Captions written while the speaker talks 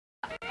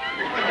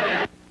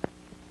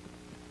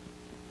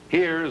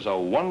Here's a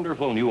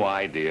wonderful new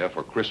idea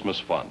for Christmas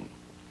fun.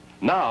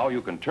 Now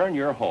you can turn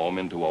your home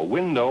into a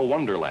window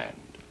wonderland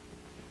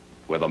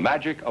with the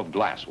magic of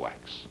glass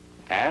wax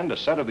and a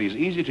set of these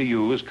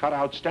easy-to-use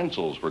cut-out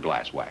stencils for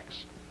glass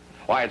wax.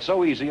 Why, it's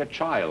so easy a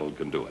child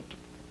can do it.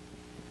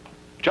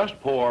 Just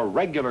pour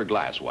regular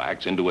glass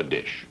wax into a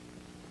dish,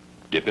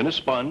 dip in a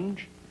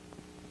sponge,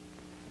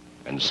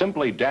 and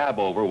simply dab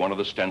over one of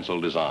the stencil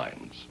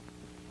designs.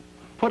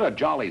 Put a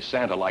jolly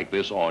Santa like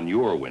this on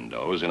your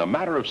windows in a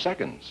matter of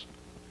seconds.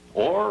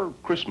 Or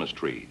Christmas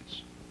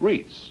trees,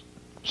 wreaths,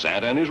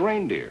 Santa and his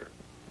reindeer.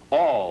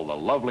 All the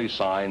lovely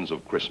signs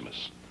of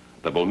Christmas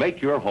that will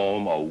make your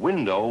home a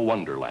window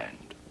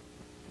wonderland.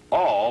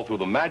 All through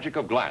the magic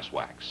of glass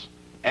wax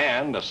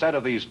and a set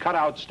of these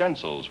cut-out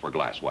stencils for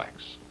glass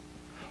wax.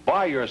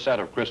 Buy your set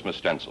of Christmas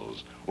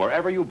stencils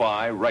wherever you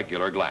buy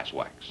regular glass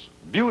wax.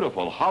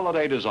 Beautiful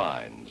holiday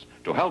designs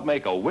to help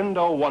make a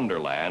window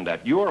wonderland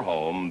at your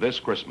home this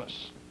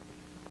Christmas.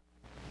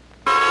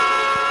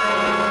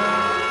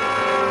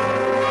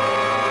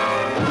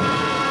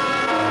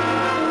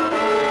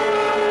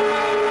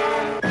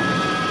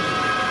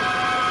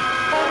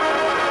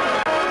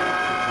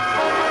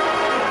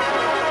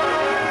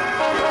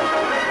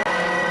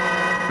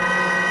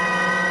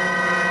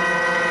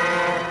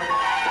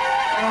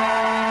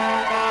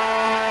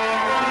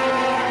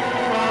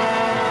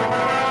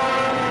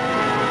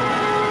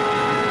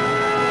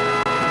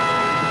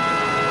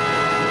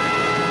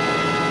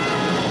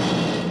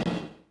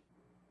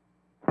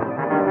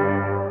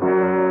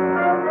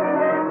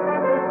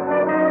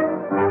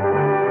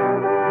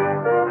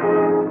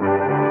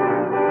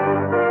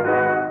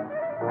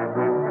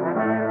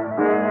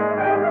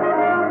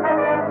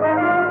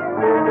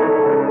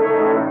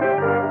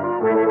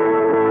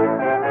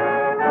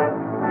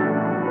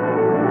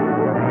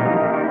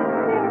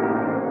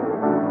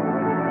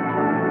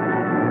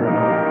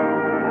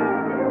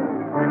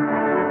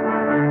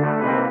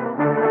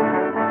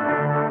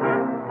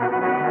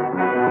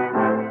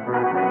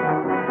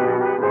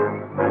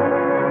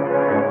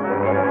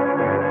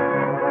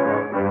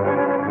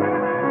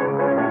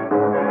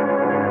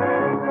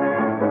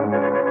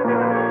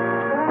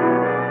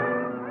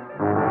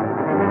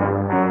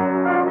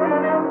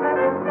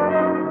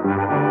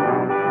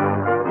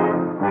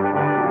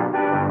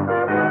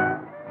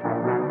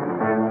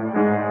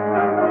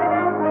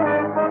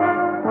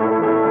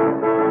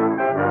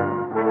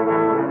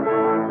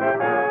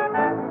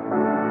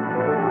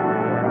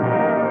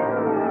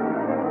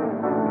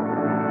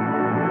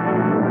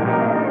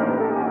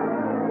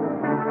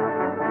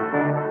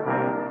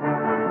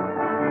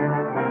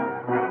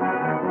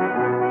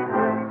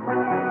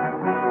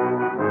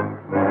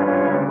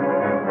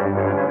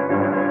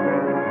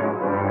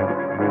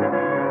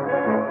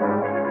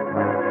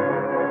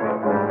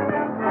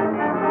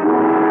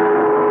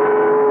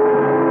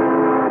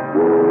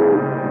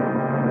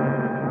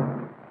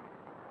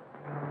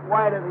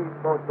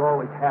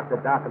 The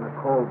dock in the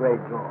cold gray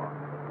drawer.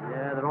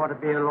 Yeah, there ought to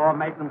be a law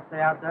making them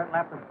stay out there till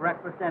after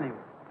breakfast anyway.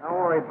 Don't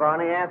worry,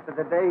 Barney. After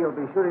today, you'll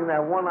be shooting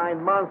that one-eyed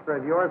monster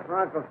of yours for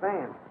Uncle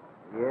Sam.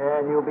 Yeah,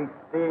 and you'll be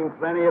seeing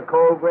plenty of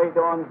cold gray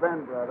dawns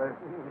then, brother.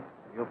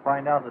 You'll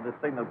find out that the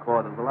signal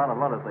corps does a lot of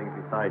other things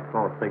besides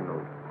false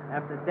signals.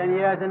 After 10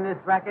 years in this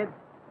racket,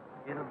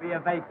 it'll be a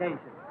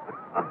vacation.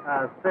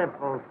 A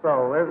simple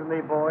soul, isn't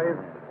he, boys?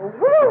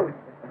 Woo!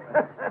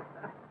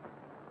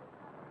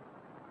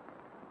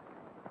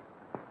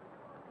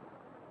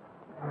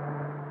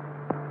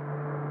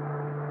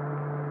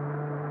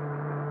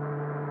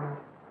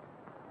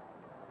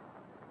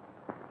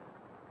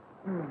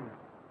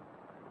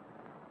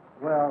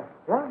 Well,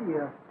 what do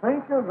you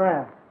think of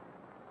that?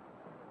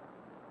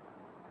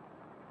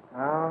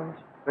 Sounds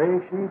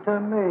fishy to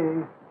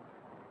me.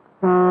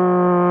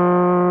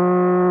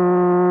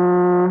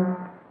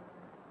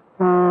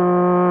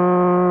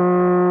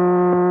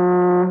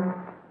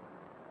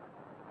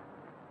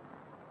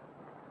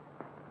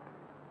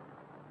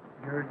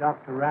 You're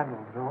Dr.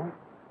 Randall, no?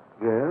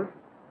 Yes?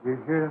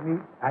 You're here to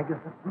meet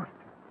Agatha Brewster,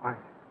 aren't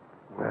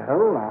you?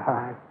 Well,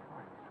 I...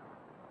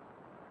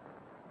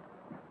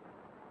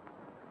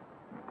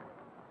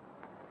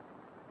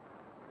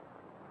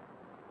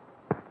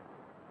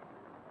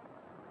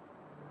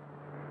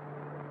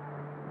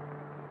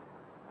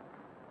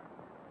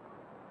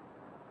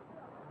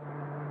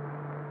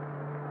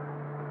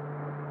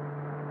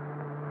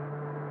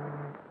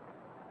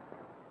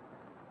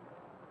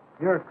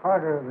 You're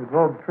Carter of the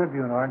Globe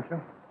Tribune, aren't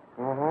you?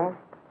 Mm-hmm.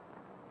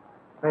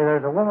 Say,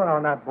 there's a woman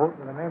on that boat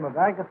with the name of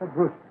Agatha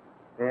Brewster.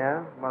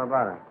 Yeah? What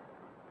about her?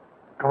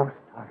 Ghost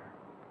hunter.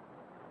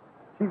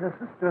 She's a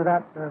sister of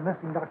that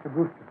missing Dr.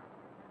 Brewster.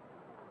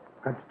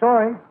 Good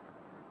story.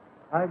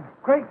 A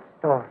great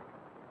story.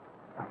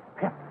 A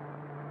pip.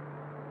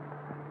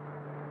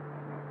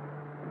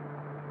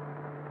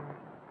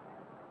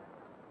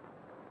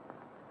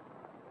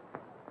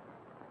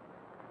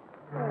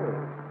 Hey,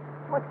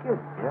 what gives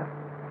you?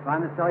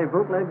 Trying to sell you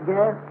bootleg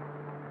gas?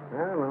 I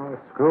don't know.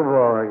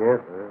 Screwball, I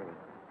guess.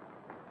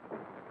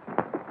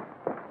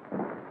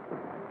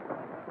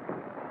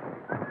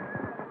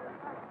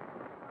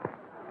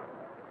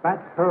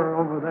 That's her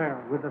over there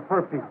with the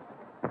fur piece.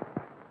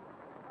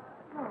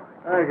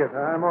 Agatha,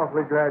 I'm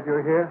awfully glad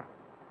you're here.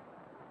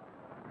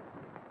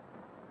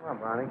 Come on,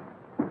 Bonnie.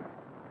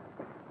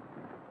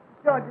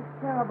 George,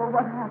 it's terrible.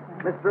 What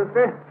happened? Miss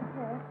Brewster?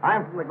 Yes.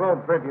 I'm from the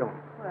Globe Tribune.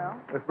 Well,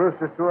 Miss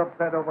Brewster's too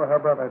upset over her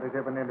brother to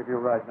give an interview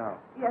right now.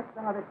 yes,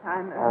 another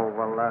time. Oh,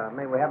 well,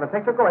 may we have a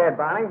picture? Go ahead,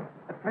 Bonnie.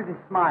 A pretty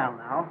smile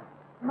now.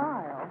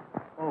 Smile.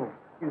 Oh,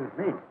 excuse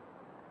me.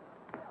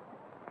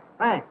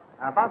 Thanks.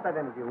 Now, about that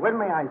interview, when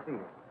may I see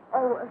you?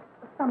 Oh,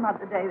 some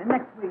other day,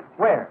 next week.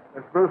 Where?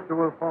 Miss Brewster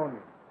will phone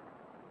you.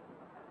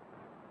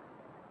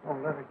 Oh,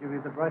 let her give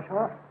you the brush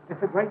off.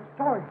 It's a great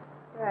story.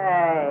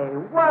 Hey,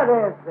 what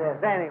is this,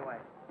 anyway?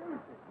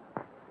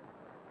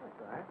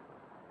 That's right.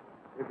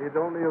 If you'd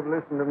only have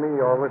listened to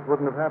me, all this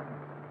wouldn't have happened.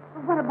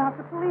 Well, what about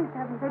the police?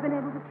 Haven't they been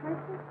able to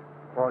trace it?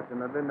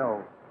 Fortunately,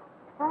 no.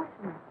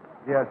 Fortunate.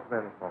 Yes,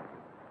 very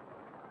fortunate.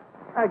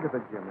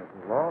 Agatha Jim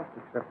isn't lost,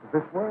 except for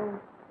this world.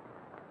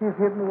 He's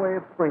hidden away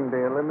at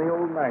Springdale in the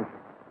old mansion.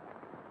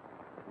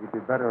 He'd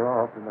be better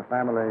off in the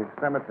family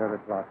cemetery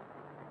plot.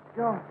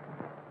 George.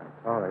 I'm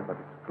sorry, but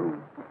it's true.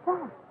 But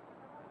what?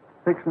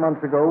 6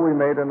 months ago, we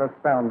made an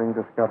astounding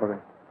discovery.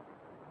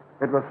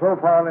 It was so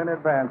far in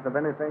advance of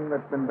anything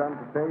that's been done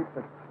to date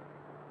that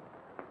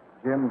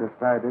Jim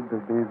decided to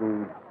be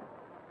the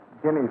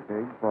guinea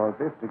pig for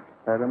this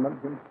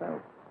experiment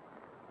himself.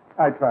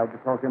 I tried to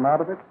talk him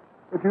out of it,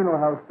 but you know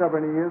how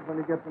stubborn he is when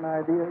he gets an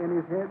idea in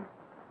his head.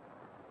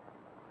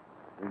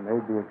 We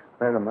made the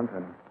experiment,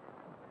 and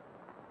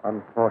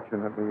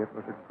unfortunately, it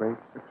was a great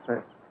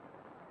success.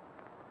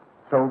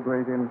 So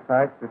great, in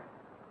fact, that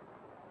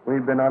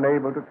we've been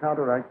unable to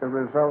counteract the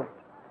results.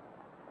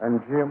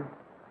 And Jim,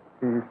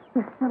 he's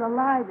still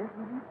alive,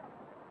 isn't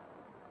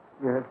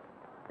he? Yes.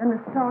 And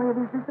the story of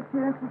his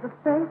disappearance was a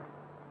fake?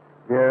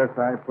 Yes,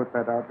 I put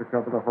that out to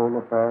cover the whole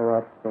affair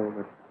up so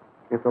that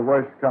if the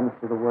worst comes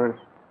to the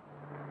worst,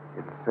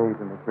 it'll save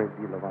him a great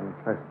deal of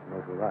unpleasant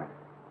notoriety.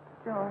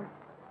 George,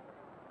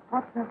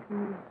 what's left for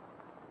you?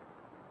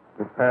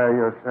 Prepare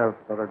yourself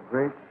for a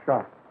great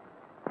shock,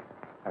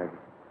 Agatha.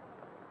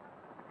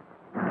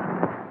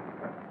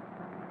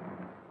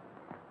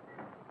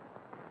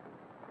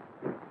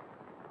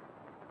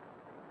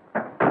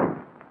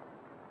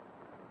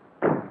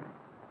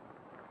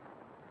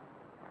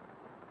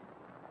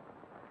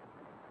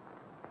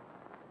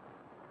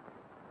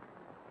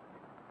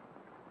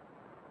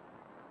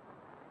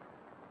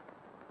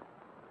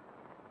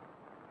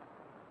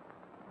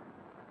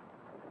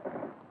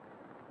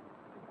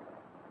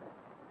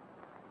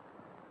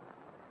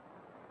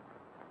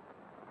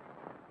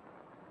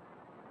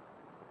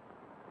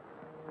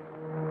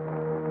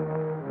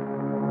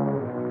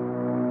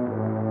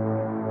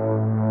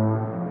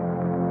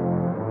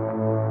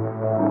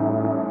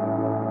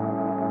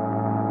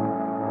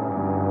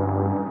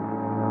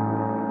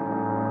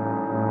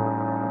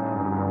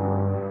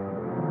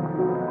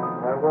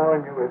 I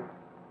warn you,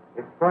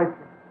 it's frightening.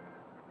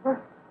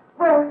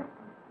 Where is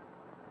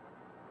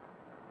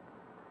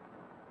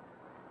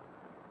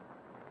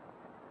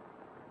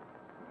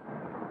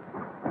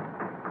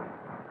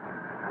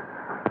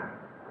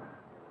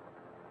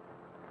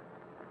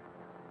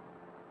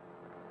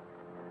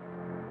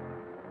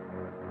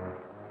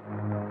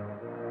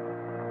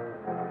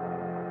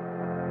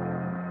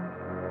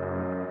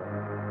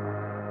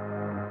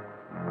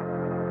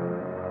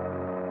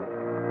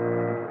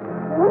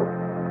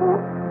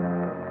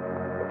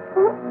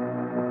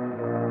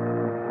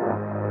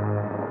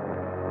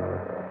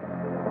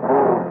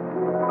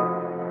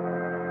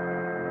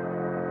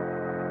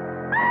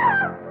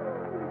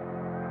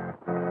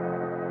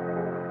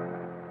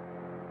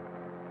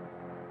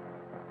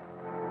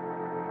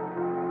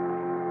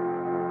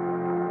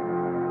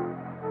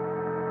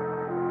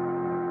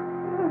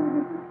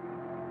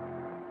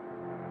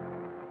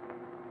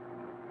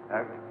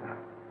Agatha,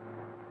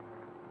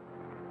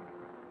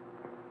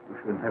 you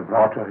shouldn't have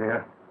brought her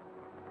here.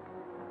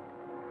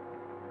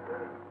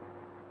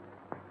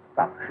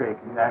 Stop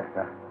shaking,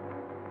 Agatha.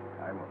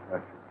 I will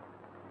hurt you.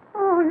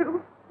 Oh,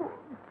 you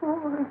poor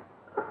boy.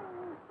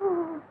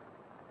 Oh.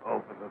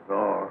 Open the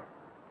door.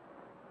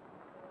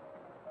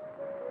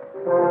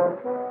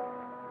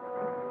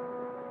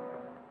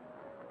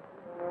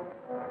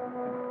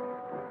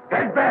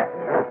 Get back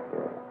here!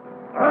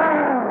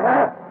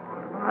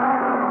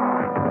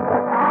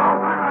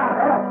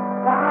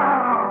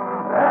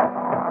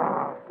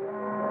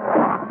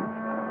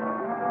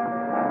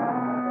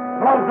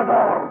 Close the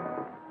door!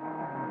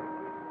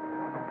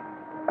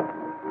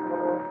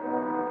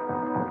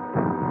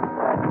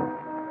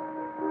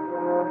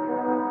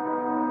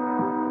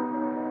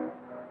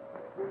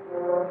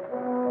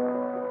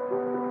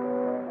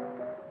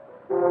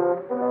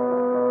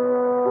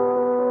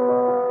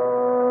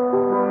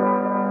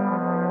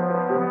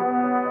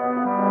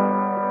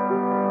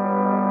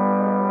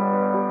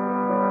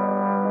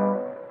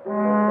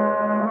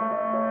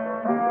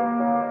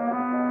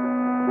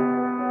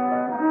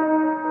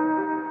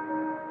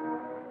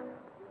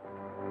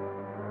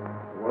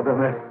 What a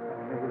mess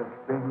I made of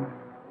things.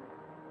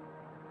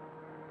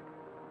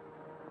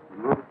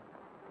 Look,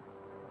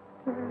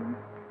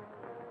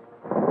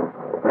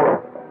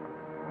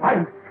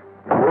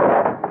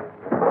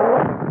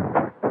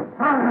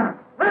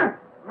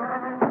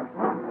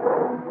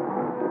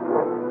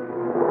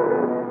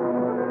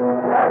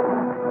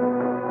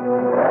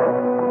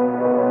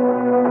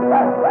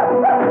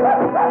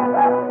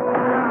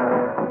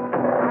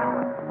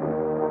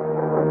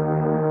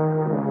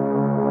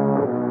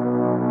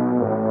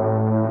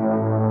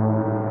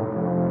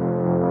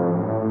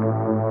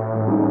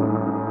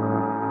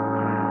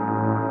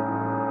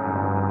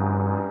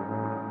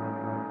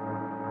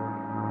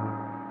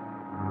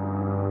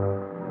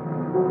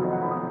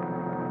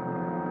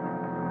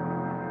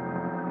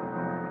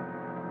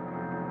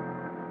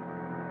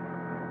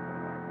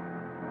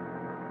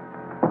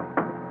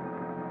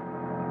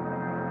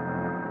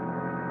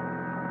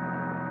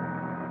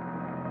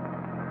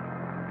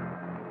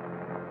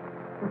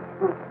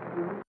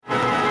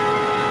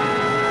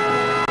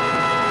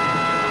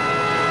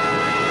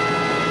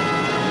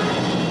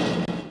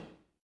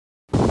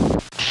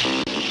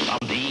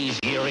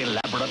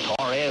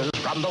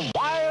 From the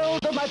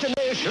wild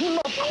imagination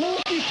of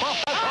Kooky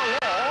Professor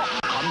Law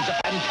comes a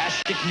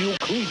fantastic new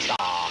creature.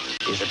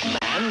 Is it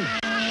man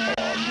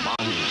or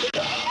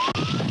monster?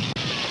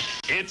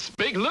 It's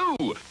Big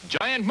Lou,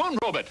 Giant Moon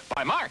Robot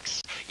by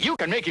Marx. You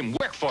can make him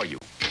work for you,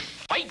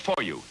 fight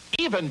for you,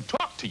 even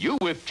talk to you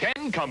with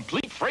 10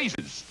 complete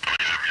phrases.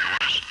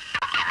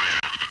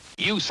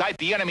 You sight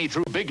the enemy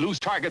through Big Lou's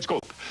target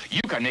scope.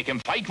 You can make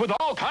him fight with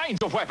all kinds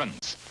of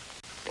weapons.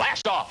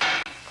 Blast off,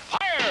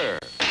 fire,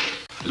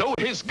 load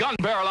his gun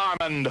barrel arm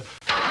and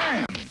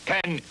bam!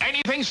 Can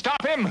anything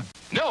stop him?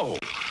 No,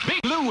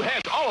 Big Lou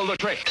has all the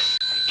tricks.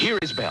 Hear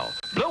his bell,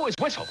 blow his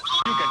whistle.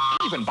 You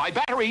can even buy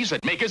batteries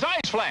that make his eyes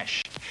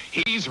flash.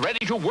 He's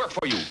ready to work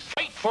for you,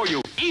 fight for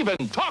you, even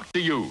talk to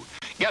you.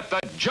 Get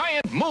the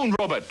Giant Moon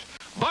Robot.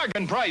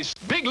 Bargain price,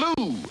 Big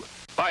Lou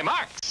by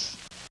Marx.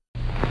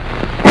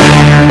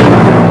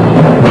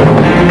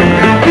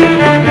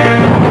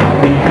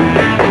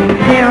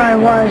 There I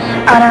was,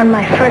 out on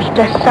my first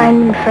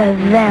assignment for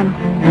them.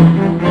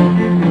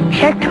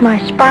 Checked my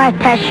spy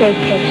attaché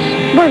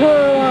case.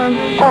 Burglar alarm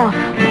off.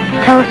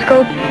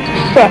 Telescope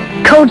set.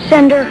 Code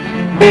sender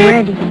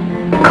ready.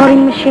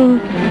 Coding machine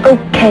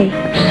okay.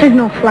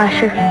 Signal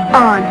flasher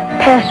on.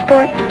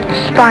 Passport,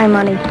 spy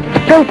money.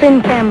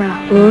 Built-in camera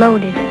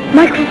loaded.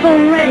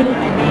 Microphone ready.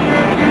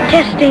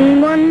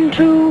 Testing 1,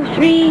 2,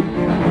 3.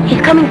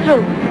 He's coming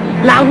through.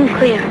 Loud and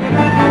clear.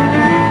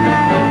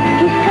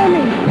 He's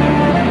coming.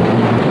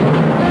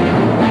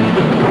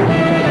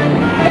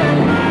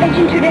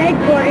 Agent to the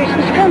headquarters.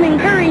 He's coming.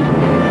 Hurry.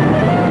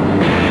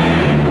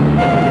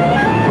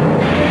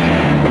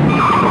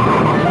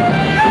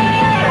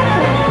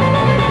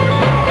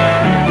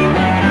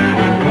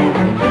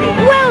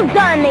 Well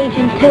done,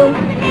 Agent 2.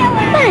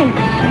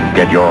 Thanks.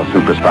 Get your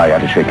super spy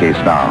attaché case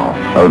now.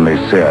 Only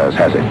Sears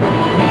has it.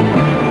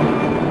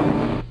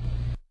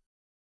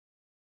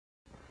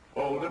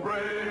 Bold and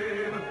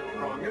brave,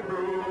 strong and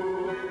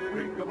true,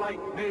 streak of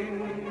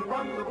lightning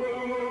from the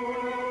blue.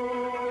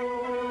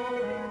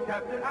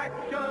 Captain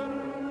Action!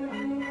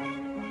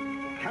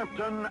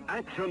 Captain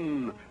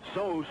Action.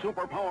 So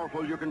super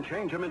powerful you can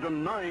change him into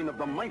 9 of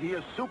the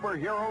mightiest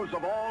superheroes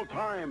of all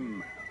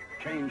time.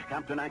 Change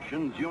Captain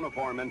Action's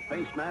uniform and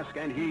face mask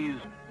and he's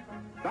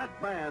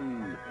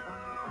Batman.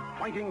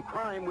 Fighting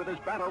crime with his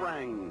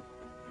batarang.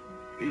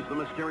 He's the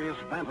mysterious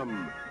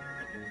Phantom.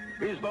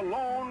 He's the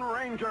Lone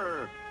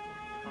Ranger.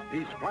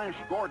 He's Flash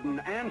Gordon,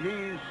 and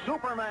he's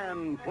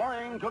Superman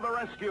flying to the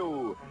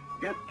rescue.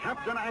 Get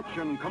Captain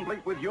Action,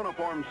 complete with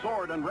uniform,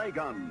 sword, and ray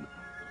gun.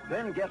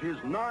 Then get his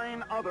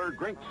 9 other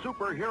great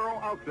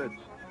superhero outfits.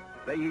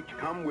 They each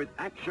come with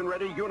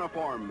action-ready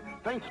uniform,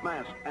 face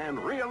mask, and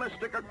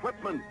realistic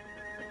equipment.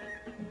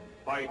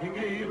 Fighting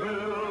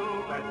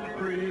evil, that's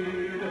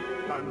creed.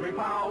 Thundering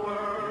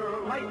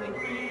power, lightning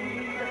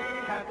speed.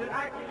 Captain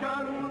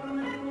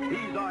Action,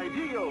 he's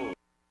ideal.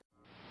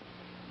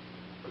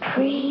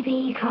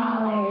 Creepy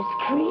crawlers,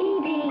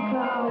 creepy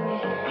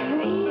crawlers,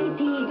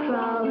 creepy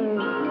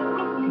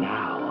crawlers.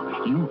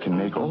 Now, you can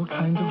make all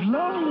kinds of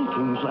lovely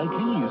things like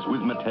these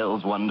with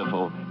Mattel's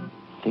wonderful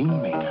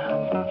Thing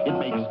Maker. It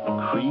makes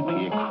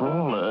creepy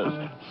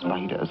crawlers,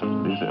 spiders,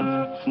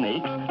 lizards,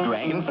 snakes,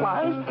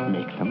 dragonflies.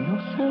 Make them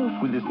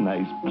yourself with this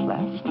nice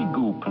plastic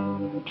goop.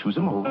 Choose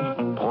a mold,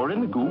 pour in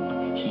the goop,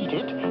 heat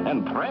it,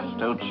 and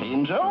presto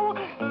changeo,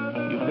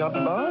 you've got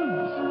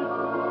bugs.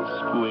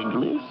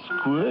 Squiggly,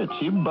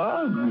 squirty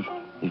bugs.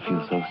 They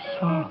feel so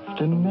soft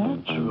and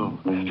natural.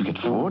 You get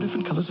 4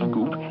 different colors of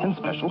goop and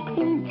special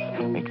paints.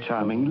 Make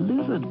charming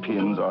lizard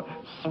pins or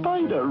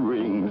spider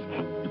rings.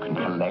 You can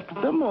collect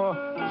them or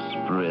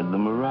spread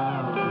them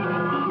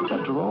around.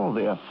 After all,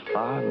 they're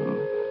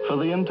fun for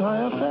the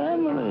entire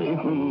family.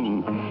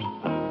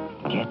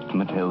 Get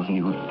Mattel's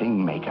new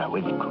Thing Maker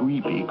with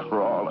creepy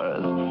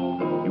crawlers.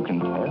 You can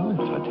tell it's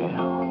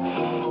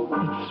Mattel.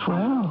 It's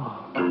swell.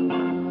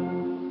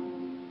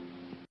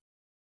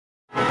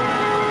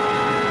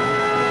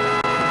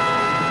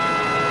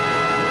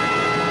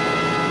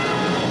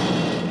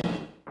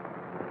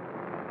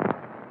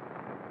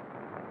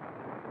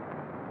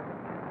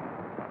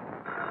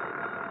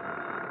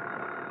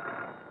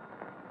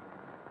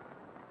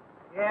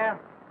 Yeah?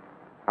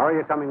 How are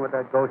you coming with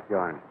that ghost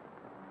yarn?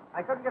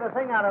 I couldn't get a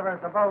thing out of her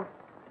at the boat.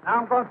 Now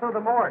I'm going through the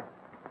morgue.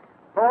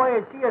 Boy,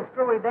 is she a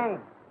screwy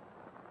dame.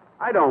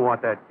 I don't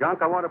want that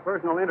junk. I want a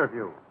personal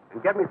interview.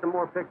 And get me some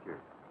more pictures.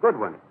 Good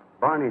ones.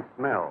 Barney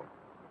Smell.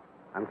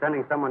 I'm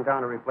sending someone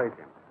down to replace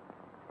him.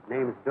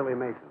 Name's Billy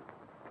Mason.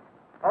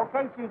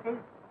 Okay, Chiefy.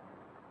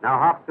 Now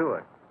hop to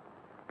it.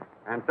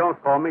 And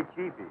don't call me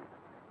Chiefy.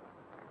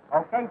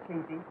 Okay,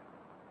 Chiefy.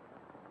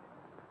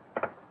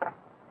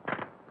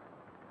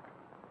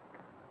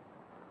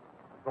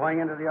 Going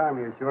into the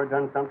Army has sure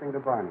done something to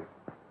Barney.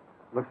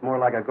 Looks more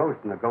like a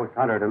ghost than a ghost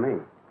hunter to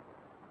me.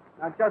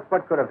 Now, just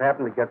what could have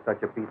happened to get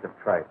such a piece of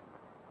tripe?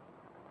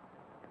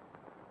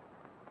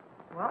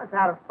 Well, it's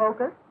out of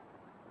focus,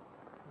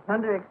 it's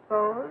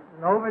underexposed,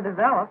 and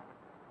overdeveloped.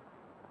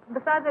 And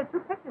besides, there are 2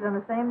 pictures on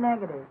the same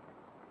negative.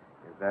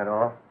 Is that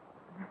all?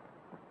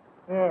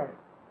 Yes.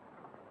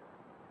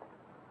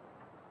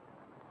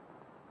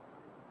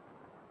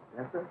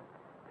 Yes, sir?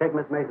 Take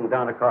Miss Mason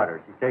down to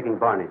Carter. She's taking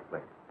Barney's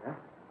place. Yeah?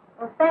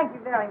 Well, thank you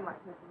very much,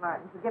 Mr.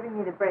 Martin, for giving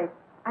me the break.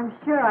 I'm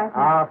sure I can...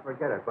 Ah,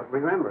 forget it. But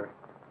remember,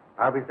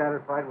 I'll be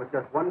satisfied with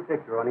just one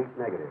picture on each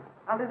negative.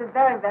 I'll do the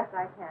very best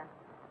I can.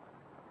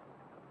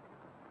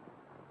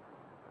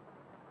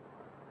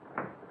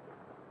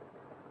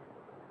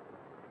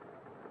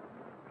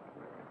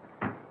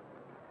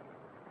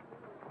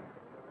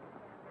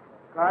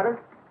 Carter?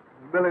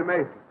 Billy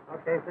Mason.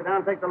 Okay, sit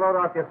down, take the load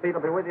off your feet.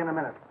 I'll be with you in a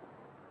minute.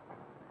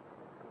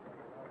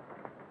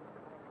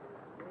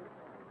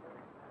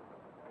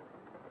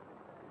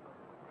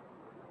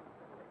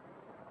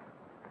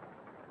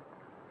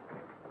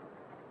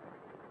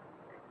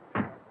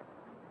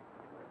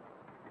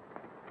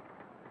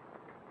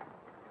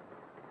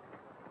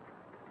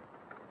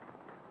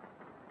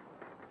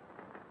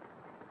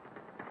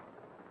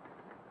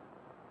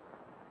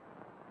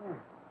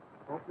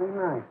 Opening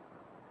night.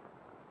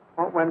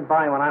 What went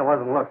by when I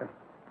wasn't looking?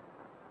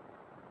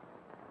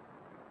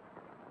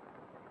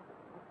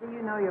 So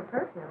you know your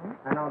perfume.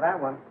 I know that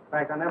one. In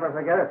fact, I'll never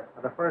forget it.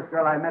 The first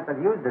girl I met that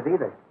used it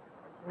either.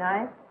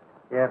 Nice.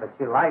 Yeah, but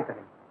she lied to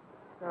me.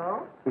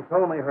 So? She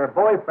told me her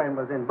boyfriend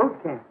was in boot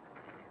camp.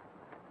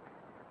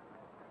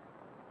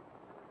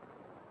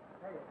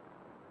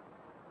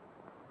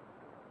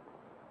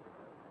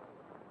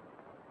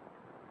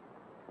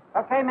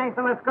 Okay,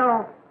 Mason, let's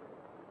go.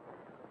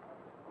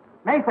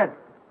 Mason!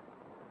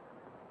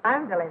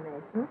 I'm Billy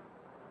Mason.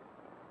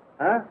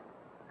 Huh?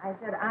 I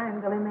said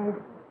I'm Billy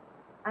Mason.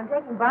 I'm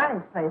taking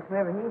Barney's place,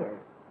 wherever he is.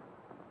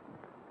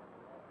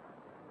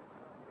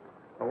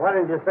 Well, why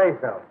didn't you say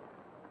so?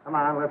 Come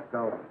on, let's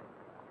go.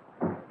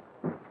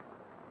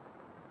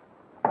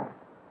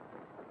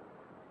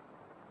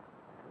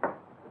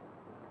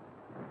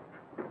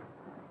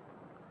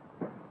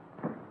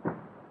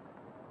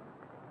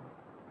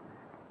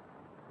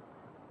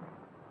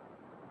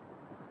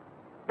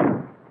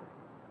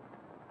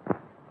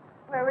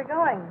 Where are we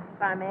going,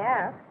 if I may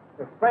ask?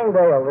 To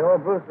Springdale, the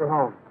old Brewster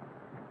home.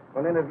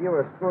 We'll interview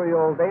a screwy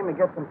old dame and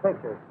get some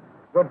pictures.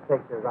 Good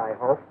pictures, I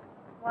hope.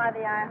 Why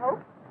the I hope?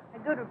 A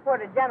good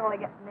reporter generally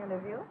gets an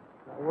interview.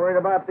 Not worried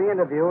about the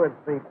interview. It's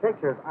the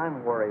pictures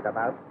I'm worried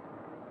about.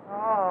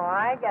 Oh,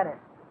 I get it.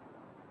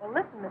 Well,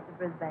 listen, Mr.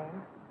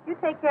 Brisbane. You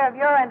take care of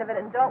your end of it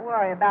and don't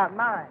worry about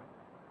mine.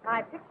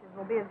 My pictures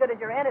will be as good as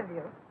your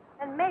interview,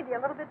 and maybe a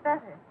little bit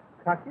better.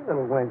 Cocky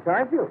little wench,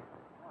 aren't you?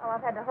 Well,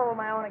 I've had to hold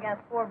my own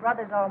against four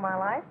brothers all my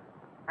life.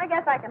 I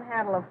guess I can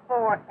handle a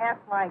 4F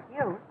like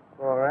you.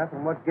 4F,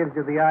 and what gives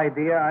you the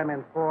idea I'm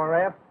in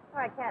 4F?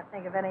 Well, I can't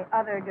think of any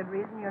other good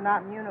reason you're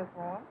not in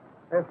uniform.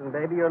 Listen,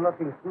 baby, you're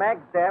looking smack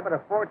dab at a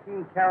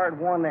 14-carat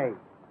 1A.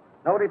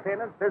 No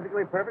dependents,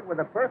 physically perfect, with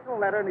a personal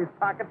letter in his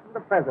pocket from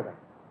the president.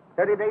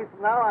 30 days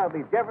from now, I'll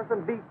be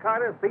Jefferson B.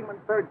 Carter, Seaman,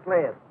 3rd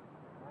class.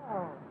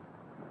 Oh.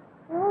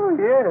 Oh,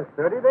 yes.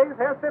 30 days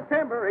has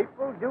September,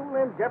 April, June,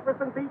 and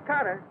Jefferson B.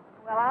 Carter.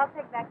 Well, I'll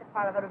take back the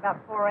part of it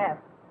about 4F,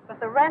 but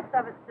the rest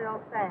of it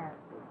still stands.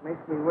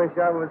 Makes me wish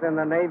I was in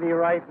the Navy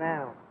right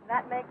now.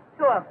 That makes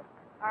two of us.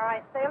 All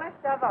right, sailor,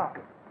 shove off.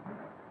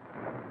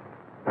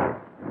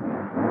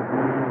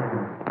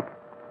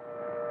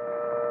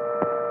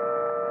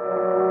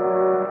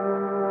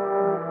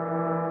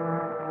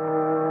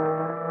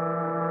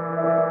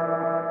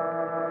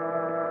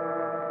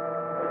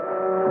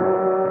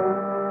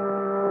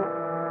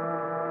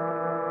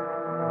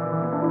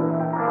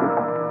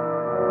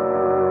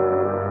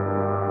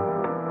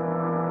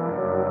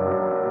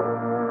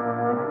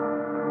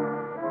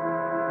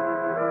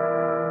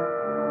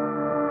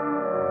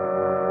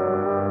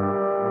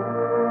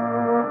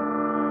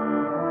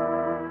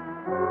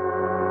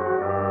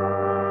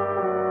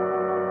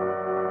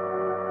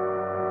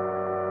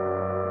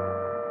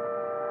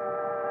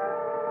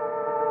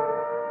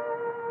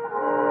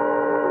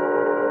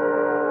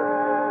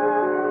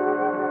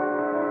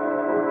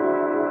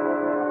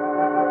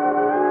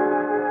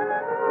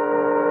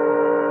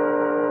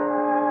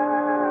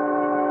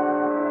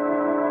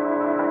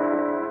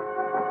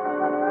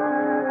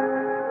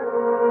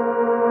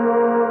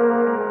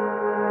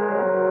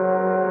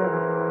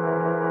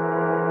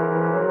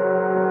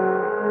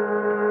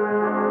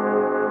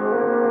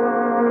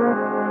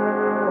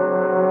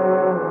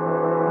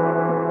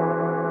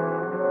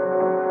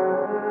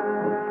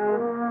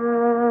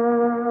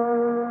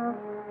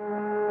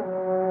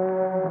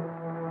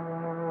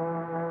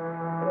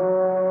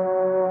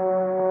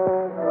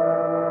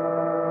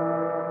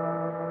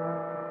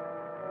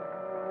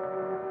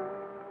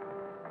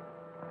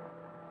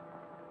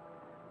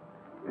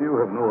 You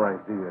have no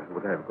idea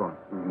what I've gone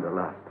through in the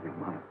last 3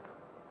 months.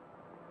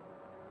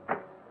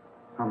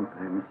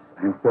 Sometimes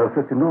I'm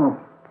perfectly normal,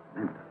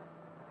 mentally.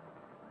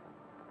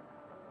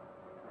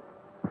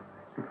 I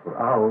sit for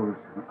hours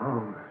and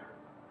hours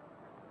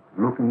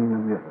looking in the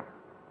mirror,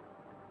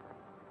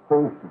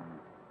 hoping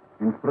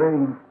and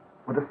praying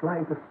for the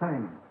slightest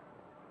sign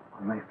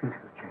of my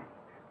physical change.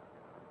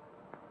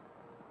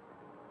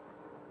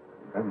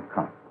 It doesn't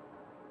come.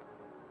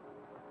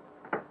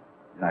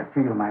 And I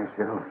feel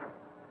myself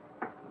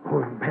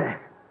going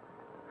back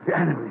to the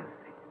animal instinct.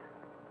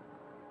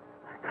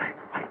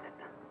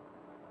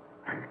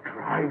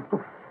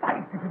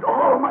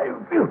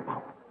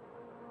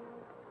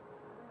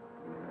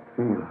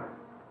 feel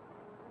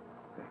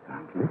I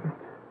can't live it.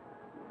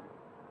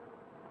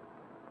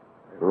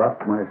 I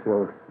locked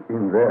myself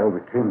in there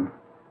with him,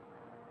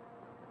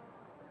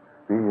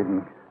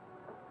 fearing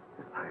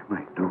that I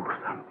might do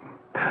something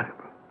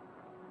terrible.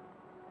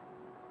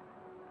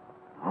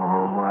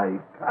 Oh, I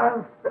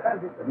can't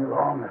stand it any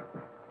longer.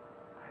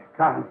 I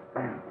can't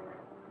stand it.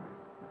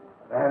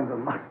 Randall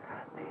must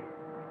have me.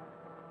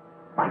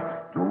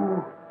 Must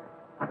do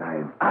what I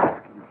am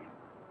asking him.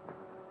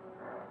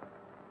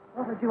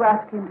 What did you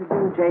ask him to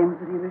do, James,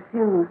 that he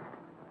refused?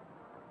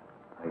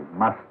 I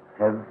must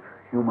have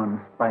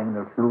human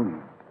spinal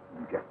fluid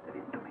injected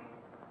into me.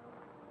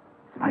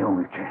 It's my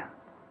only chance.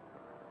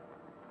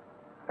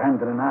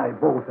 Randall and I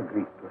both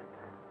agreed to it.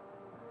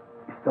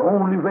 It's the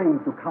only way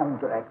to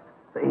counteract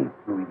the aid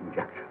fluid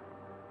injection.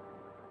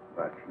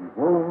 But he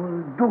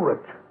won't do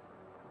it.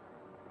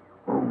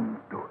 He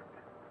won't do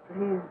it.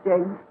 Please,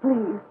 James,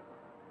 please.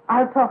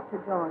 I'll talk to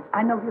George.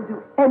 I know he'll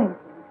do anything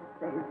to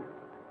save you.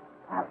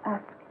 I'll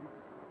ask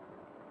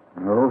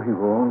him. No, he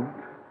won't.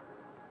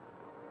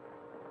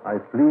 I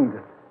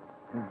pleaded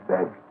and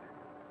begged.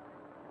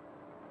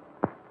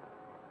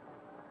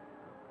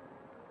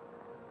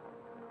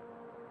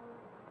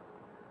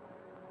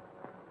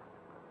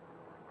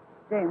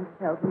 James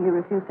tells me you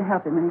refused to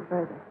help him any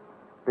further.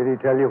 Did he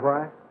tell you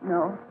why?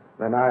 No.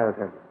 Then I'll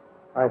tell you.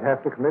 I'd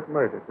have to commit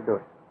murder to do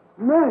it.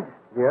 Murder?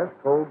 Yes,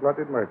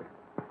 cold-blooded murder.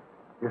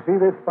 You see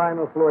this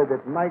spinal fluid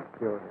that might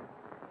cure him,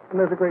 and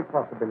there's a great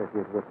possibility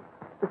it wouldn't.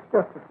 It's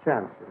just a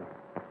chance, you know.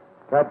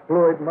 That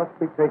fluid must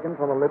be taken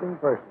from a living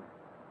person,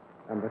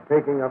 and the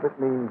taking of it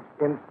means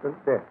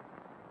instant death.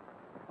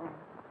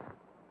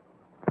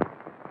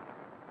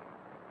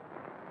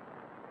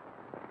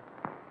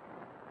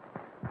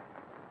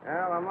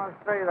 Well, I must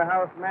say the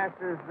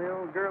housemaster's the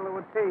old girl who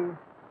would tease.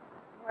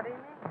 What do you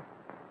mean?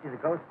 She's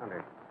a ghost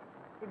hunter.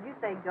 Did you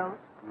say ghost?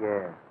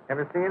 Yeah.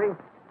 Ever see any?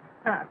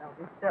 Don't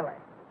be silly.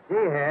 She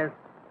has.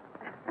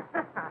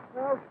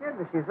 No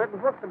kidding. She's written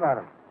books about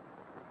them.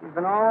 She's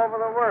been all over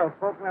the world,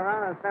 poking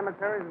around in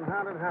cemeteries and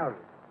haunted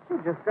houses. She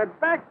just got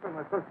back from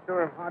a cook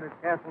tour of haunted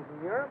castles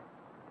in Europe.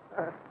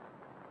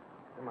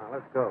 Come on,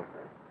 let's go.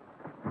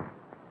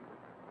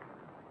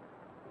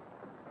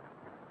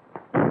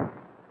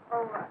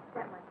 Oh,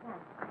 get my pen.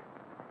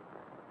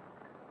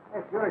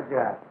 That's your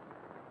job.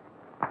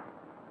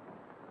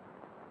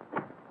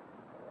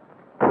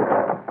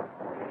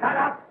 Shut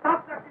up!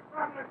 Stop that!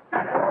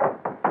 Shut up!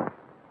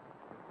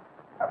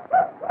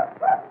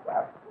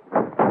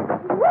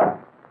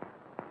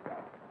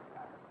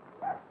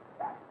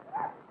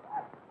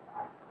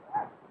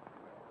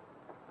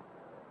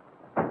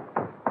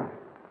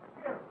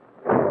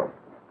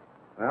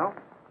 Well,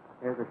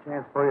 here's a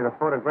chance for you to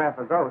photograph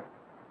a ghost.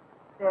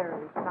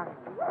 Very funny.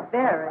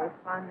 Very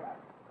funny.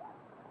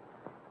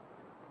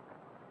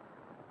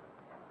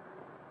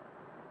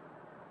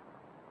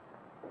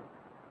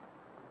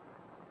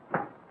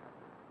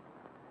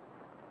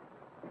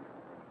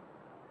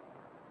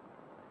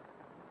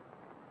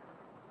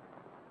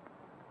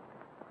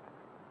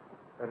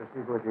 Better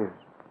see who it is.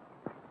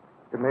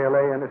 It may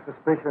allay any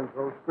suspicion,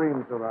 throw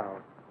screams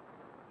around.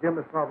 Jim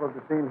has probably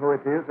seen who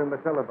it is in the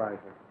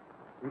televisor.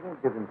 He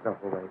won't give himself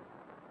away.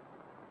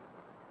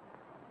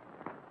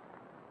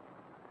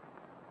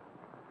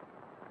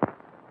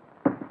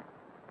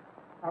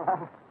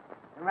 Hello.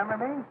 Remember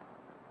me?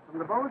 From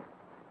the boat?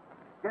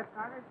 Jet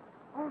started?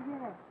 Oh,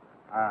 yes.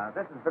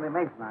 This is Billy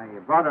Mason. I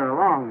brought her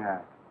along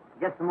to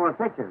get some more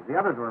pictures. The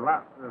others were a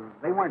lot...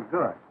 they weren't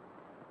good.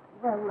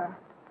 Well,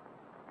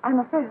 I'm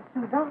afraid it's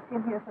too dark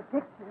in here for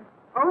pictures.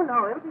 Oh,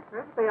 no, it'll be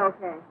perfectly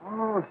okay.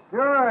 Oh,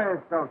 sure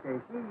it's okay.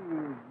 She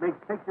makes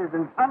pictures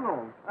in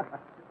tunnels.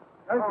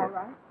 All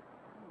right.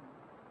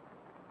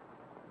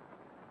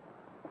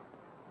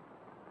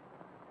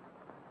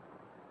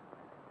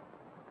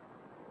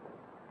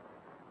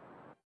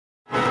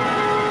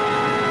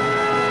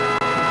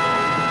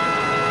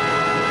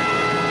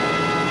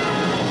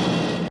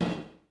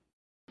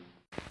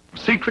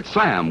 Secret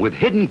Sam with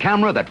hidden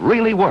camera that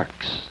really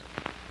works.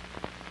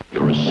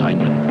 Your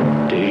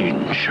assignment,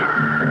 danger.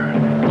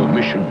 Your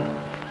mission,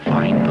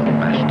 find the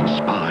master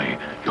spy.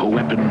 Your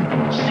weapon,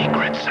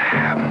 Secret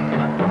Sam.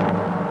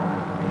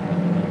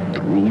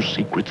 Through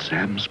Secret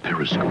Sam's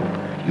periscope,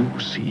 you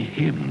see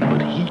him,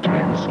 but he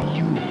can't see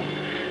you.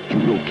 You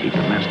locate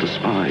the master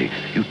spy,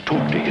 you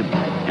talk to him,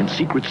 and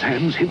Secret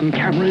Sam's hidden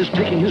camera is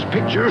taking his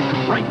picture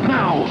right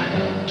now.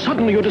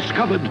 Suddenly you're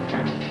discovered.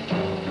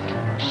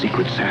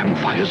 Secret Sam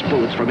fires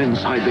bullets from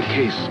inside the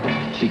case.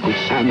 Secret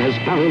Sam has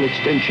barrel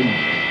extension.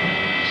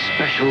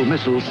 Special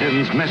missile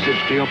sends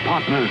message to your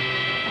partner.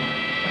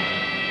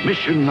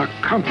 Mission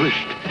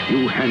accomplished.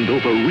 You hand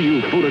over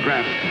real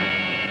photograph.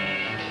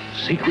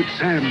 Secret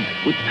Sam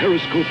with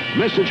periscope,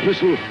 message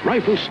missile,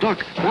 rifle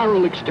stock,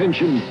 barrel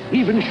extension,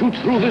 even shoots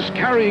through this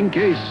carrying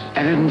case.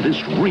 And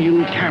this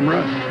real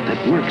camera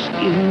that works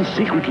in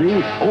secretly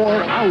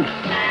or out.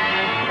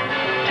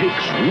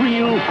 Takes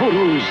real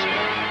photos.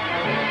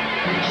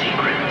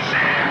 Secret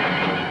Sam.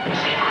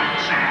 Secret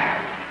Sam.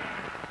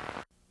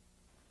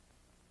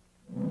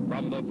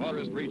 From the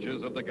farthest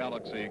reaches of the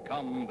galaxy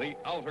come the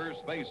outer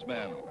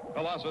spacemen.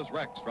 Colossus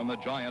Rex from the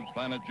giant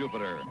planet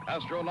Jupiter.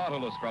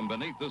 Astronautilus from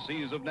beneath the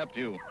seas of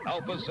Neptune.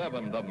 Alpha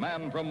 7, the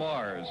man from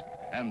Mars.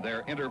 And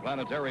their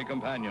interplanetary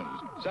companions.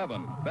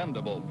 7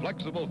 bendable,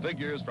 flexible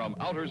figures from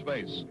outer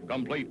space,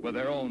 complete with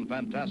their own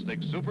fantastic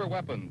super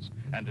weapons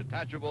and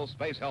detachable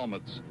space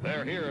helmets.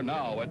 They're here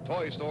now at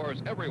toy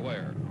stores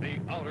everywhere.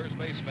 The Outer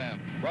Spacemen,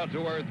 brought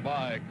to Earth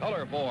by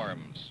Color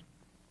Forms.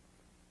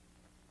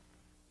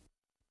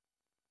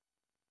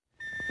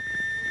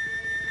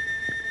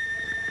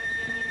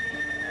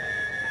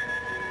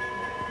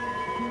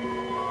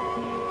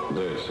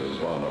 This is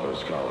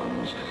Barnabas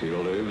Collins. He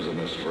lives in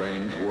a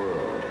strange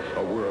world,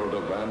 a world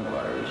of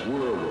vampires,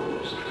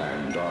 werewolves,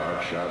 and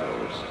dark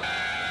shadows.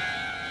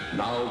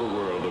 Now the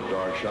world of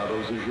dark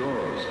shadows is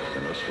yours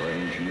in a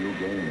strange new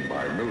game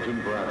by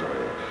Milton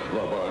Bradley, the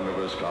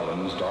Barnabas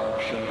Collins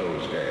Dark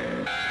Shadows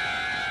game.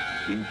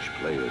 Each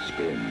player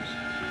spins,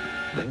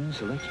 then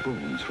selects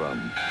bones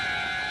from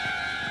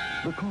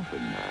the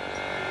coffin.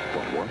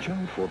 But watch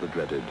out for the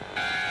dreaded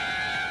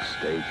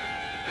stake.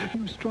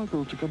 You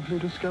struggle to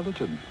complete a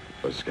skeleton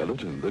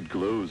that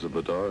glows in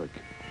the dark.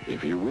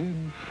 If you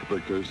win, the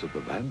curse of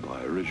the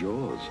vampire is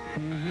yours.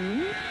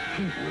 Win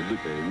the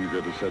game, you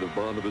get a set of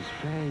Barnabas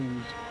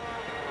fangs.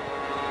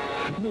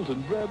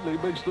 Milton Bradley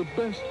makes the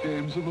best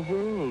games in the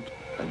world,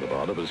 and the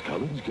Barnabas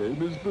Collins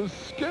game is the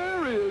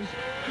scariest.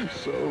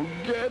 So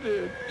get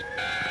it.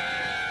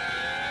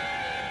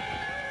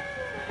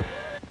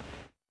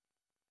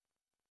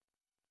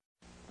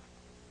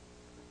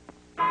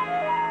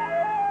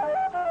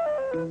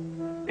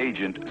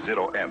 Agent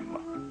 0M,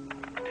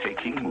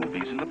 taking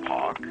movies in the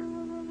park.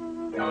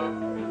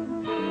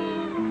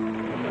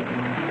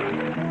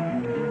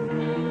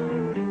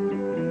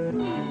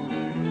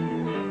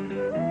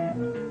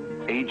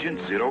 Agent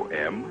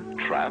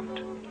 0M, trapped,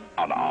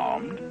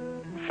 unarmed,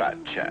 fat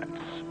chance.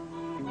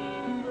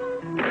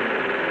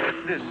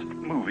 This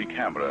movie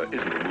camera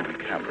isn't a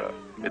movie camera.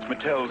 It's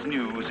Mattel's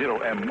new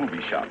 0M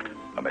movie shot,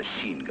 a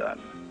machine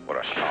gun or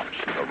a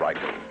sharpshooter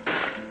rifle.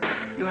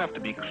 You have to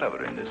be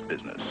clever in this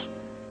business,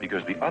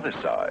 because the other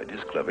side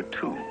is clever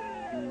too.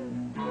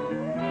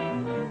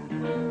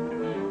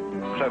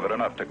 Clever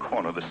enough to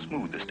corner the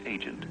smoothest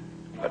agent,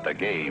 but the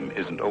game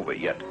isn't over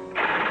yet.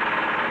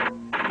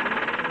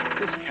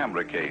 This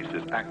camera case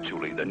is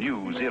actually the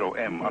new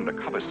 0M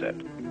undercover set.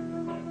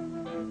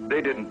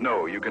 They didn't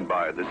know you can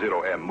buy the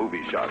 0M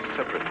movie shot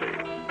separately,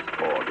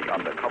 or the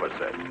undercover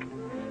set.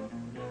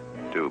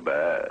 Too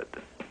bad.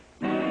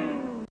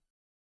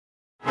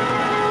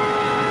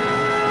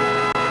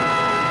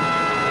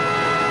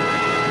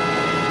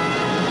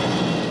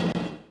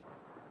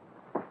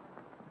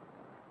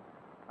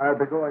 I'll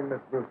be going,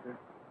 Miss Brewster.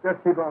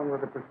 Just keep on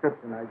with the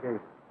prescription I gave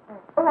you.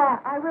 Oh,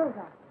 I will,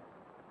 Doctor.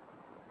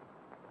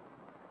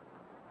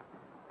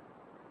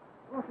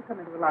 Won't you come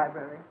into the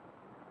library?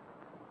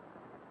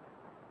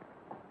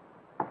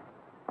 If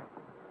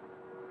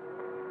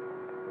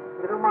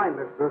you don't mind,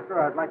 Miss Brewster,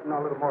 I'd like to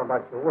know a little more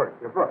about your work,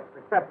 your books,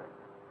 etc.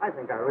 I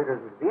think our readers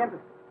would be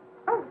interested.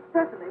 Oh,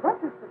 certainly.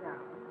 Won't you sit down?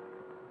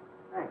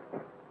 Thanks.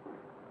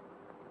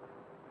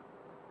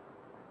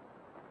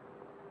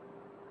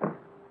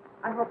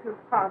 I hope you'll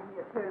pardon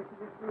the appearance of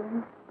this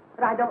room,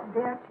 but I don't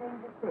dare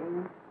change a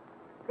thing.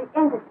 The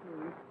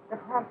entities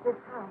that haunt this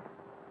house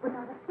would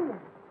not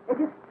appear. They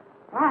just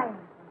rise and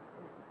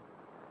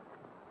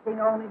sing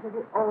only to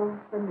the old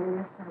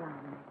familiar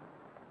surroundings.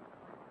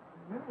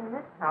 You mean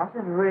this house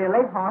is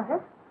really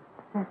haunted?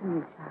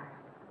 Certainly, child.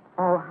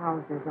 All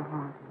houses are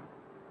haunted.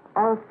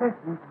 All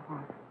persons are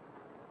haunted.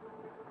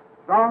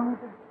 Wrongs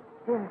of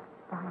spirits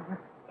follow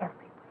us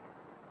everywhere.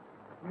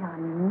 We are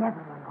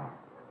never alone.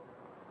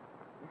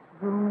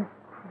 This room is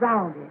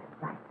crowded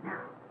right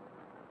now.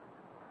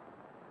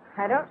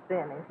 I don't see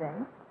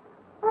anything.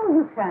 Oh,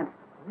 you can't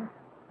see it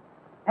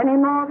any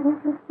more than you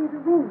can see the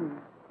wind.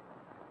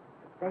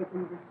 They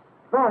can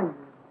destroy you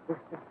with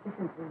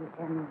sufficiently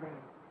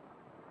enraged.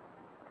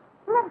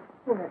 Most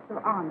spirits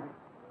are honest,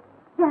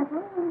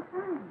 gentle, and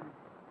kind,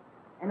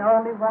 and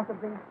only want to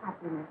bring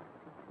happiness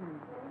to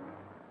you.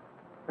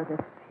 But a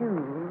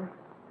few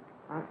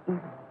are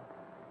evil,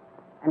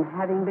 and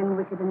having been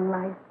wicked in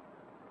life,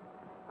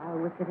 are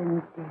wicked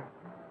in death,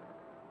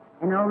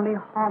 and only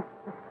haunt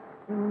the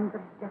scenes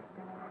of death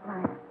and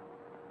crime,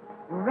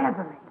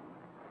 reveling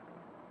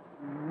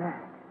in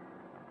murder.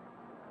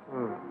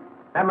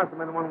 That must have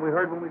been the one we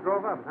heard when we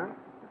drove up, huh?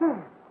 Yes.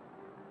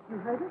 You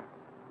heard it?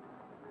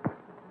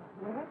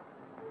 Yes.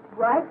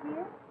 Right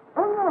here?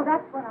 Oh, no,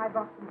 that's what I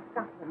bought from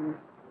Scotland.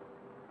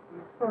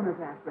 The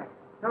phonograph record.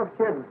 No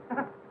kidding.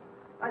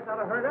 I thought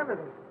I heard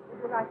everything.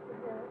 Would you like to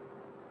hear it?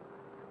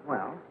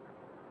 Well,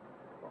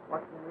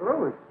 what can you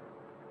lose?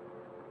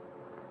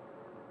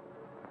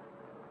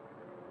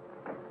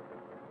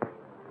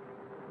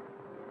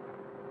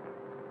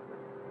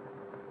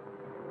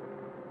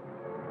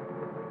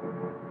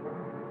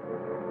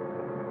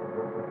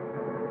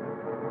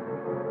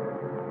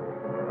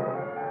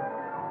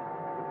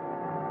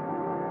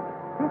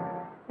 This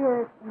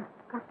spirit in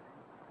Scotland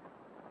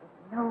is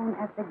known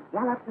as like the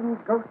galloping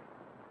ghost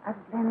of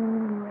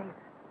Lenin race.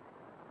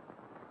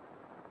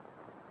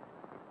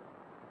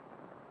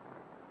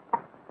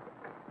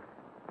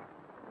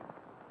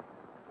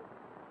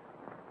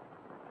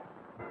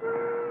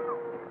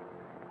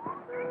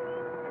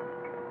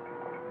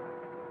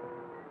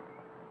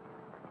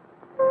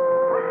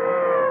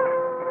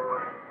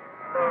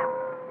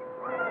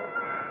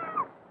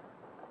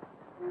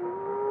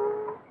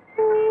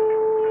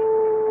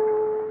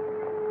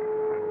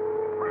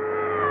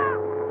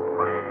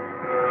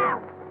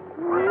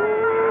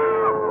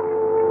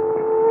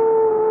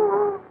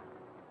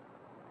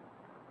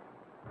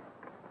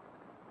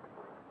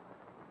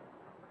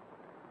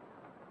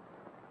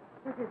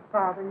 Does it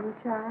bother you,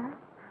 child?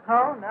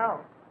 Oh, no.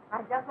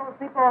 I just won't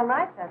sleep all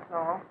night, that's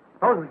all.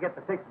 Suppose we get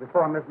the fix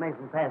before Miss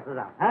Mason passes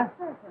out, huh?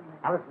 Certainly.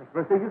 Now, listen, Miss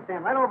Brewster, you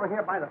stand right over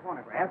here by the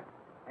phonograph,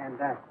 and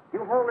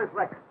you hold this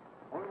record.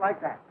 Hold it like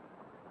that.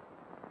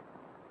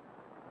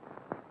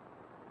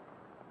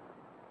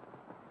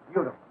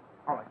 Beautiful.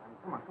 All right,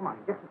 honey, come on.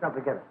 Get yourself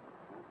together.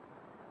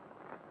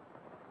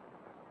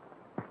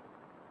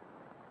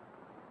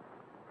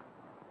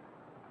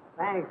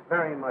 Thanks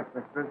very much,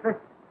 Miss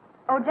Brewster.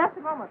 Oh, just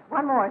a moment.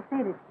 One more.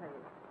 Seated,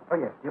 please. Oh,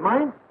 yes. Do you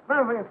mind?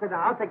 No, bring sit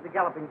down. I'll take the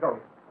galloping ghost.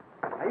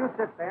 Now, you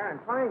sit there and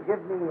try and give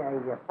me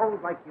a pose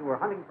like you were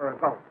hunting for a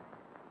ghost.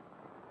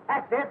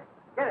 That's it.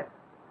 Get it.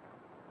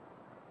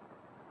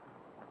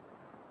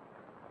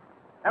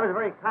 That was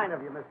very kind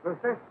of you, Miss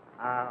Brewster.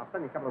 I'll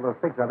send you a couple of those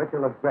pictures of it. You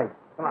look great.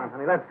 Come on,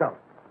 honey. Let's go.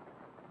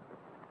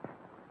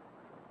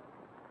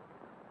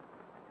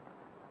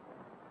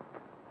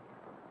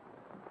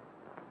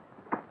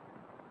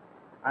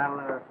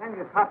 I'll send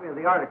you a copy of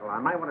the article. I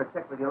might want to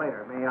check with you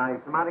later. May I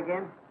come out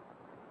again?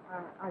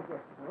 I guess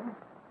so.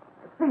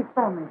 Please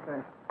phone me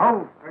first.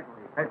 Oh,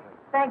 certainly.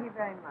 Thank you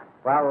very much.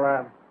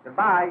 Well,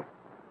 goodbye.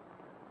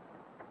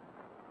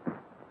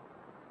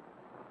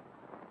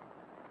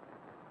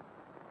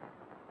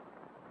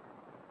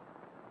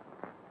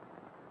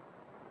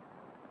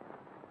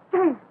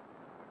 James,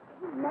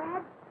 are you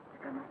mad to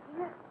come up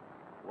here?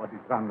 What is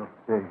Randolph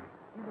saying?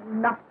 You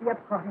will not be a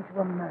party to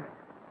a murder.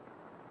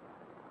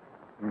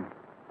 He's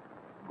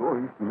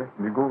going to let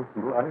me go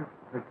through life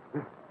like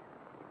this.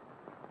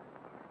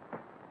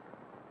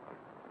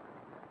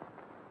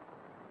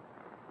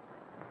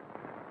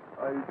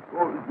 I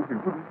told you he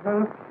couldn't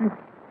help me.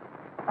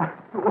 I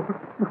told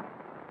you.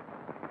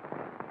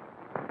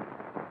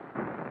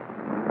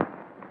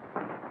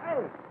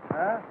 Hey,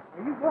 are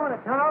you going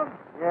to town?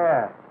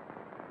 Yeah.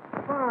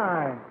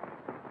 Fine.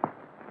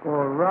 Go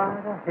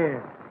right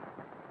ahead.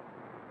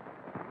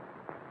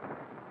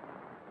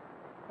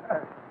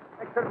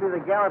 That could be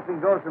the galloping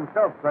ghost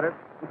himself, could it?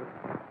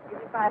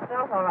 If I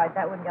felt all right,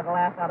 that wouldn't get a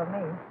laugh out of me.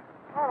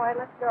 All right,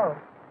 let's go.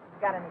 You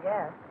got any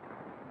gas?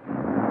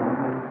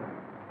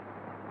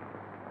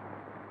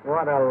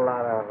 What a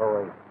lot of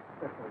hooey.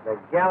 The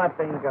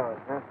galloping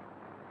ghost, huh? I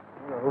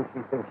don't know who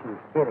she thinks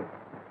she's kidding.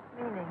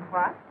 Meaning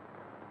what?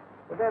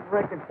 Did that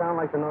record sound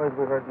like the noise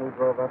we heard when we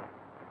drove up?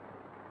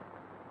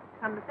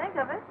 Come to think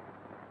of it,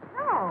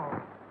 no.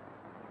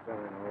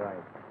 Darn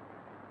right.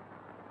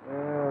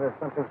 There's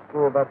something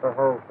screwy about the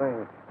whole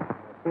thing. I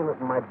feel it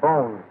in my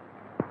bones.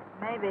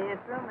 Maybe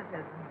it's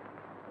rheumatism.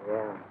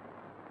 Yeah.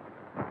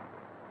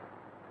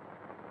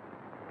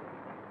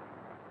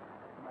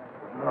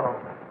 No.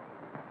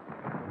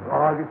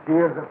 All these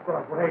years of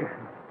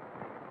cooperation.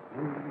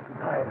 You need to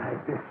die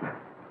like this.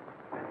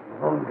 You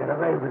won't get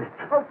away with it.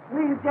 Oh,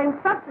 please, James,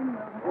 something.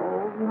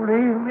 Oh,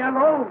 leave me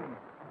alone.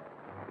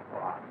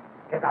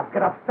 Get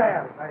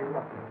upstairs. I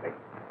must speak.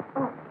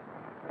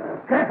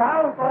 Get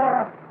out,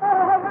 or...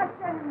 Oh,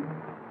 Russian.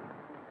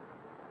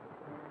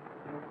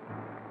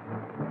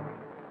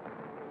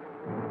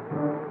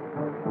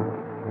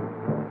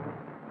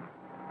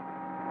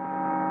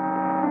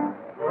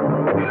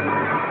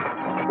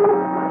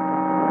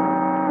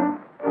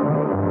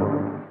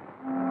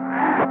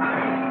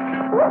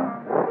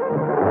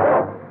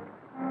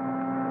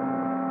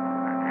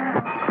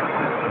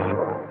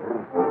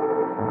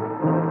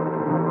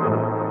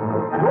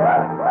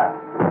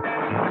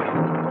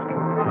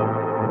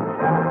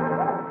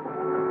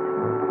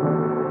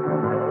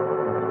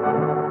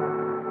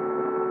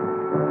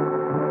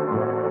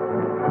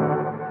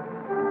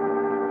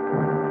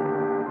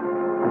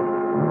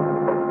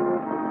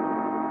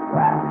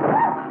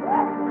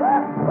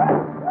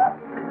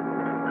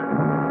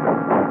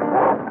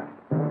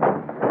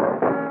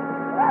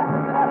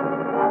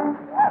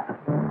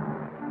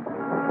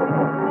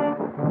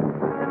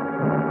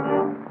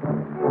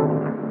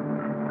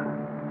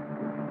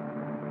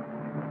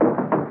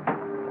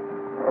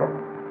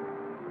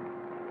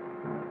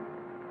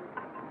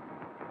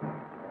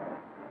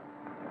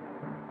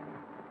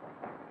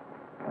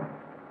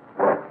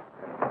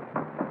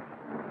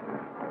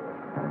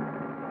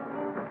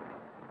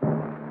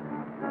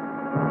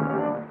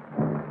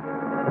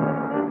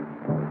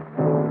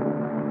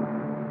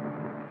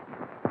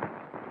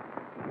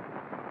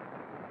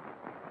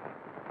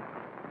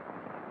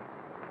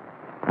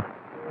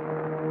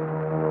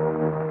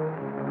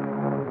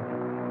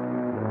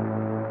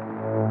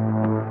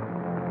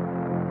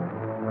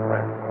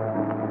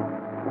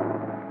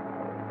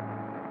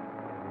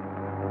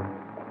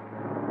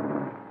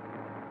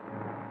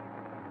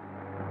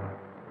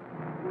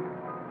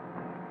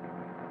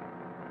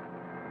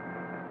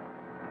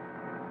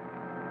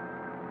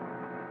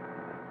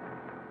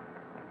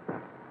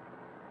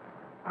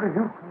 Are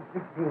you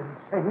completely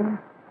insane?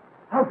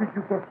 How did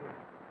you get here?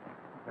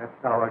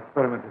 That's our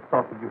experiment is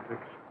stopping you, Fix.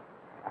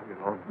 You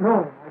know.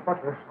 No, but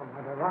there's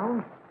someone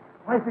around.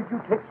 Why did you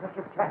take such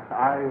a chance?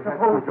 I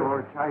had to,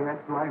 George. I had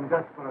to. I'm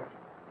desperate.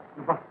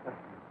 You must let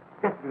me.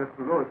 Get me,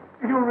 Mr. Lewis.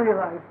 You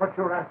realize what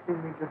you're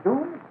asking me to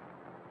do?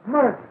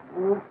 Murder.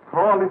 Oh,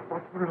 call it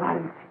what you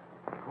like.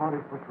 Call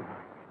it what you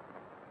like.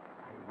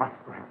 I must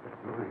grant this,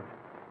 Lewis.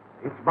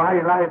 It's my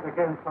life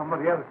against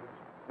somebody else's.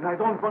 And I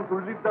don't want to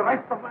live the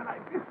rest of my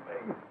life this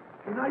way.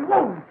 And I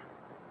won't.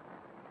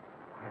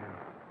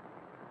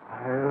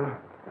 I'll...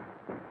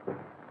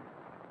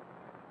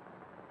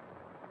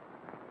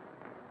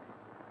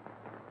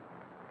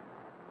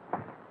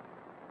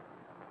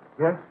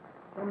 Yes?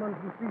 Someone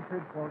from police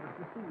headquarters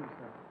to see you,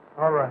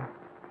 sir. All right.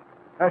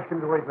 Ask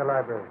him to wait in the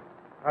library.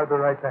 I'll be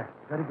right back.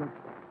 Very good.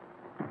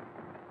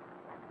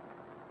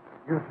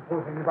 You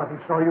suppose anybody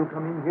saw you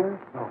come in here?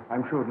 No,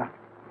 I'm sure not.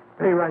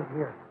 Stay right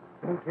here.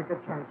 Don't take a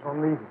chance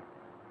on leaving.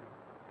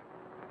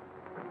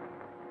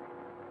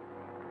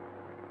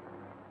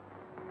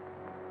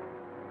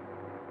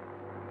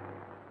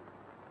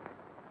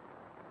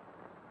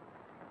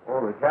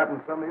 Oh, the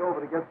captain sent me over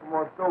to get some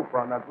more dope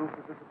on that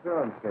Brewster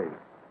disappearance case.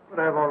 But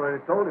I've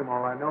already told him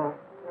all I know.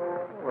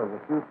 Well,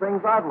 there's a few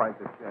things I'd like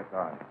to check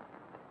on.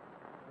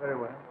 Very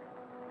well.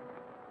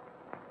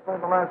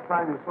 When's the last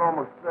time you saw him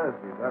was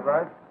Thursday, is that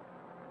right?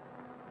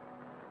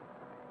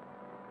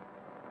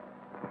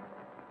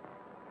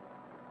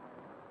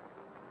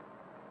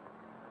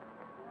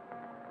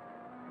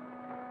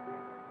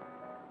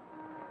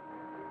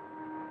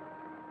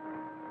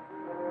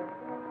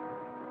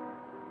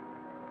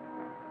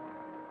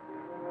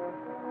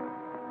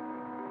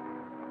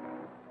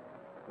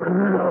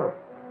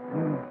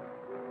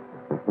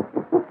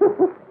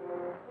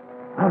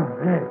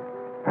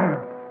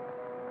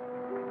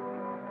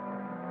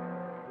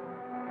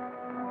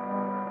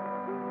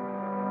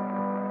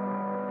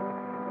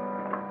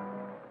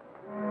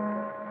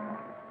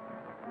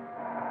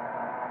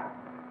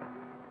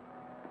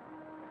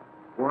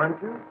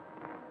 Weren't you?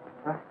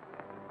 Huh?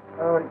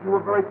 You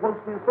were very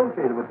closely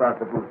associated with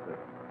Dr. Brewster,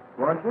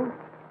 weren't you?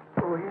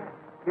 Oh, yes.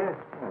 Yes.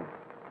 Oh.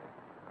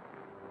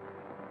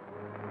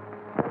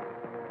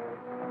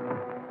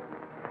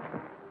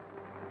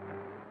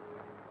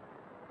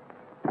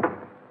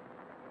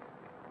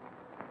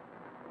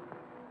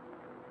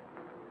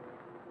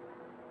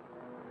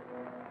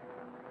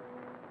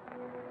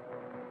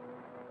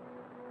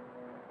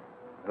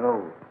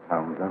 Hello,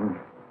 Townsend.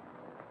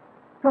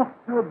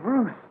 Dr.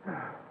 Brewster.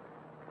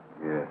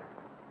 Yes.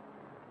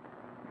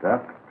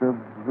 Dr.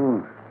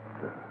 Brewster.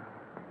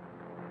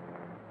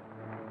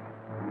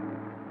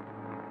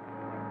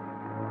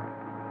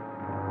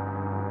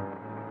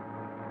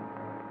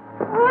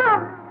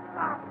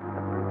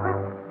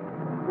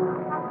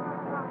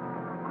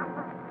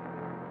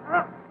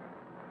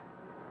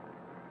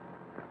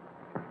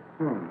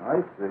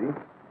 I see.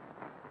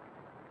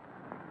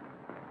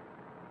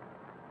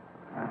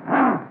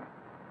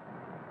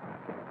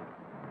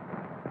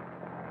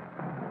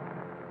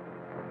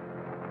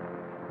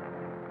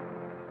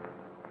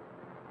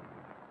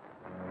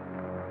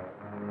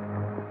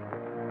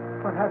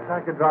 Perhaps I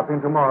could drop in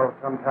tomorrow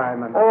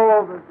sometime and...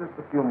 Oh, there's just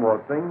a few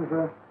more things.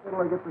 Where do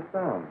I get this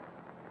down?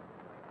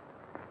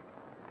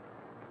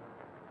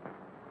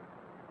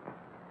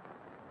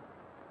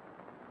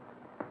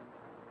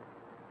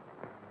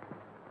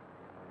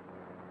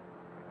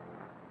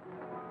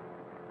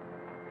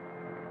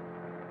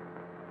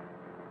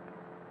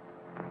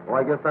 Well,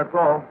 I guess that's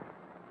all.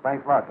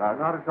 Thanks a lot, Doc.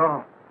 Not at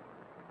all.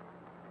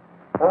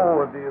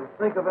 Oh, if you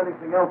think of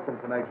anything else in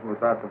connection with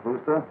Dr.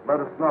 Brewster, let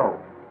us know.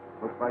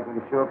 Looks like we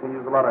sure can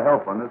use a lot of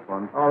help on this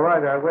one. All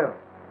right, I will.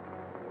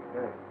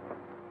 Okay.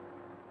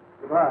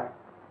 Goodbye.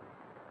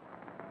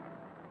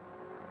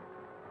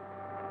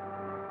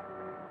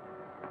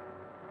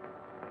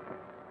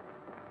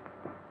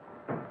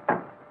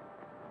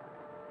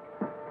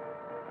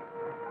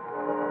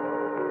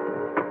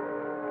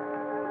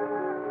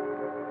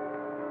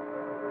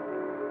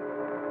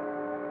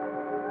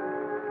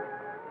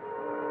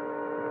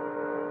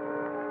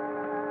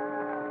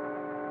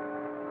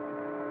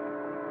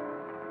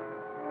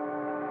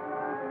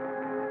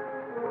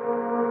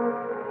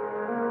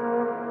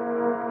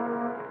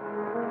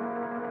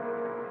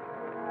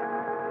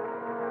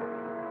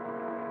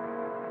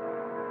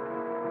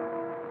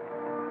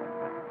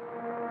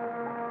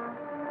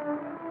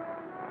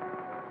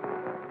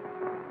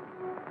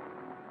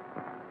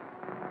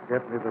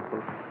 Get me the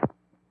book.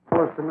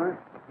 Close tonight?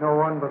 No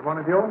one but one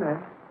of your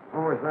men. Who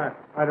was that?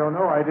 I don't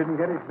know. I didn't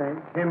get his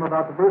name. Him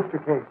about the Brewster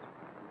case.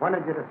 When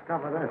did you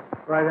discover this?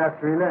 Right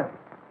after he left.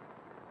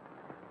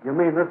 You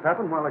mean this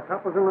happened while the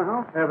cop was in the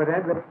house?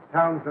 Evidently,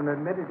 Townsend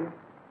admitted it.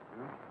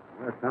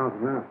 Where's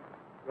Townsend now?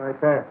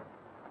 Right there.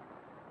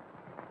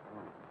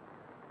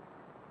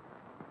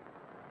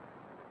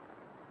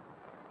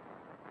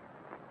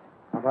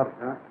 How about it,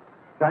 huh?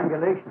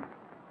 Strangulation.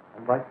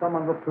 And by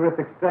someone with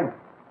terrific strength.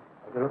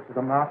 By the looks of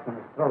the marks on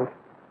his throat.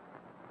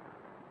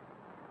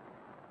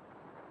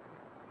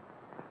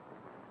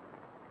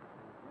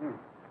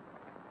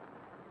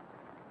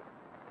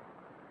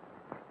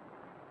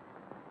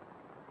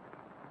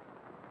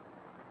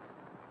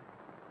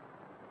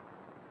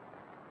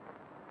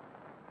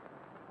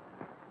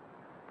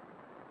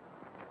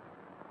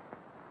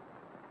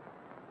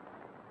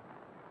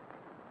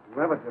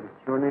 clever, but it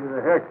sure needed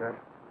a haircut.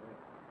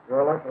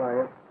 Sure looked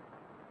like it.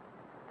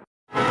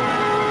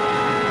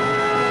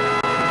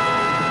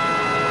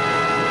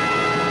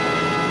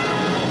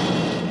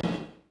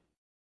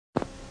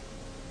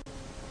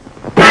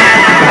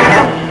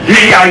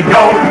 G.I.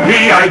 Joe,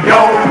 G.I.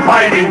 Joe,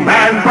 fighting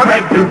man from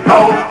head to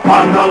toe,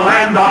 on the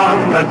land,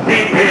 on the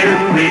sea,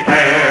 in the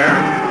air.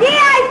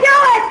 G.I.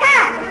 Joe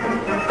attack!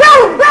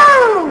 Boom,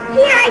 boom!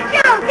 G.I.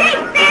 Joe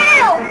takes the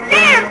hill!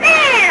 Bam,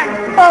 bam!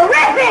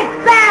 Horrific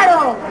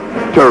battle!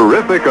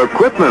 Terrific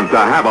equipment to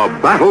have a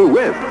battle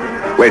with.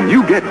 When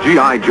you get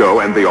G.I. Joe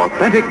and the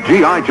authentic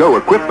G.I. Joe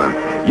equipment,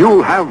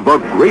 you'll have the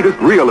greatest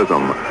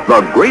realism,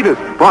 the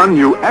greatest fun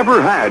you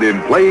ever had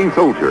in playing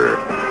soldier.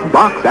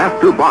 Box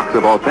after box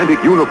of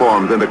authentic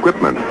uniforms and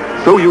equipment,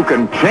 so you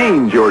can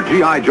change your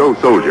G.I. Joe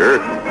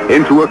soldier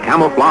into a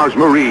camouflage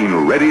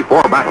Marine ready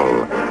for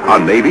battle,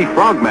 a Navy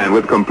frogman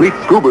with complete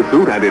scuba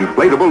suit and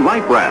inflatable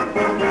life raft,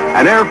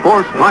 an Air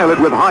Force pilot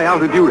with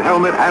high-altitude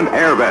helmet and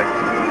air vest.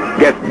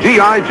 Get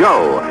G.I.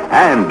 Joe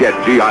and get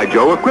G.I.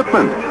 Joe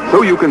equipment,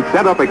 so you can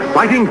set up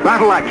exciting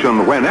battle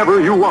action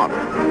whenever you want.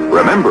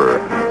 Remember,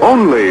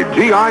 only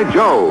G.I.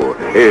 Joe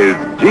is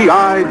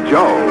G.I.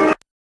 Joe.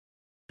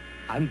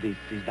 And this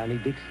is Danny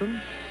Dixon,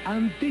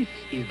 and this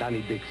is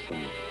Danny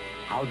Dixon.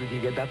 How did he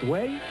get that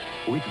way?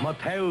 With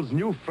Mattel's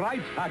new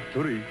Fright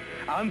Factory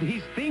and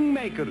his thing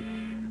maker.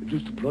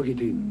 Just plug it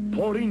in,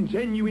 pour in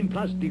genuine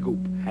plastic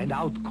goop, and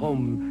out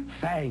come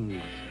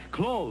fangs,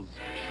 claws,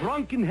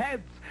 shrunken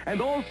heads, and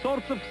all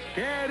sorts of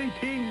scary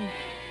things.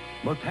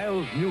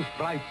 Mattel's new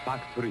Fright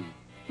Factory.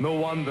 No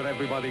wonder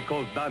everybody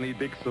calls Danny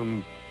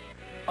Dixon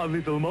a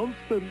little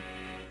monster.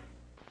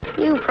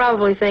 You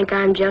probably think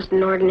I'm just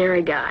an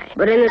ordinary guy.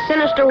 But in the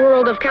sinister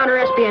world of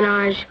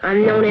counter-espionage,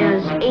 I'm known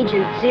as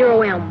Agent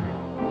Zero M.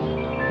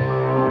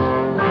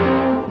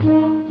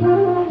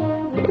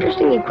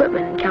 Interesting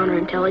equipment in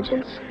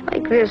counterintelligence,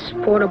 like this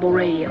portable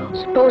radio.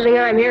 Supposing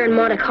I'm here in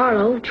Monte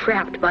Carlo,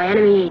 trapped by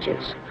enemy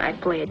agents. I'd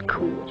play it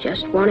cool.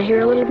 Just want to hear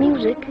a little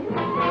music.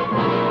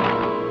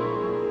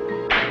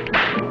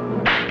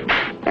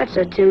 That's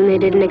a tune they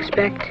didn't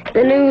expect.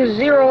 The new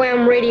Zero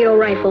M radio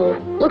rifle.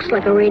 Looks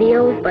like a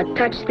radio, but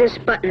touch this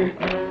button.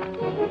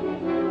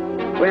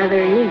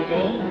 Rather neat,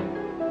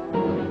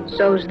 eh?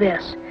 So's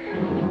this.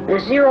 The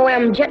Zero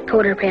M jet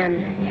coder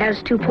pen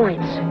has 2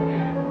 points.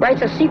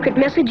 Writes a secret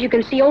message you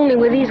can see only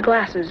with these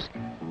glasses.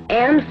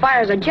 And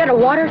fires a jet of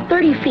water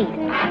 30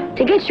 feet.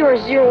 To get your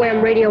Zero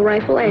M radio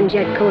rifle and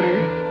jet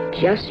coder,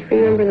 just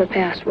remember the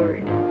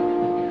password.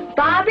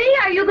 Bobby,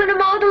 are you going to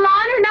mow the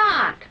lawn or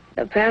not?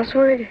 The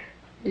password?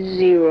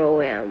 Zero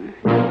M.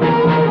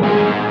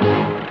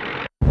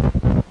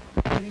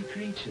 Pretty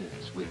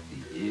creatures with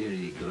the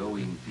eerie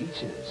glowing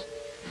features.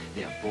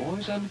 They're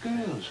boys and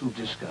girls who've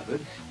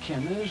discovered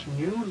Kenner's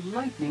new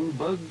lightning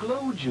bug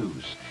glow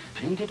juice.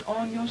 Paint it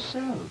on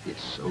yourself. It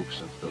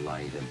soaks up the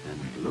light and then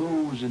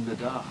glows in the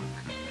dark.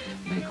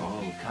 Make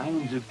all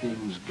kinds of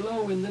things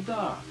glow in the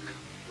dark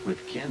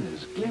with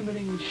Kenner's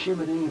glimmering,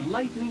 shimmering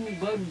lightning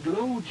bug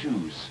glow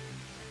juice.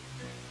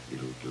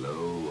 It'll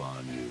glow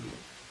on you.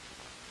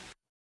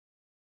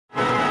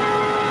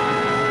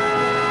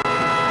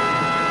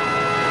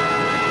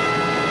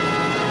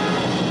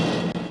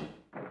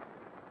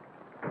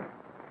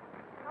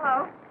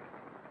 Hello?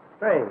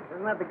 Say,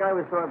 isn't that the guy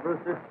we saw at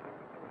Brewster's?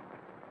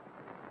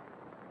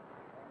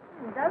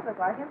 It does look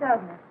like him,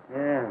 doesn't it?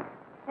 Yeah.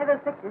 Here,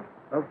 those pictures.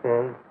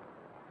 Okay.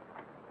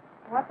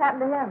 What's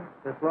happened to him?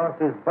 Just lost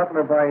his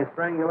butler by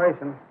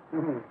strangulation.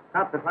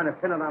 Cops are trying to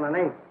pin it on an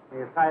ape. Can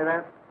you tie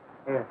that?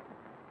 Here.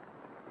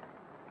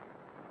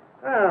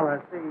 Well, I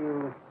see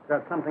you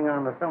got something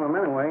on the film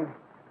anyway.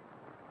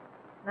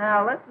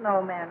 Now, listen,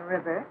 old man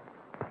River.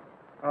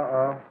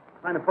 Uh-oh.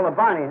 Trying to pull a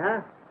Barney,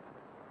 huh?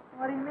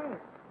 What do you mean?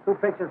 2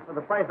 pictures for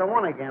the price of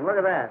 1 again. Look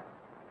at that.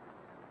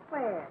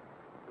 Where?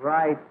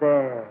 Right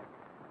there.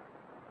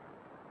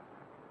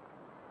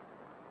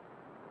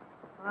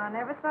 Well, I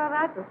never saw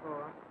that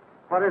before.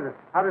 What is it?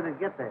 How did it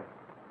get there?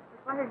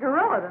 Looks like a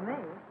gorilla to me.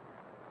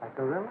 Like a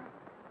gorilla?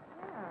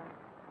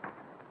 Yeah.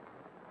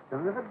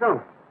 Don't if it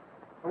don't.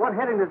 Well, what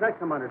heading does that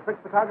come under? Trick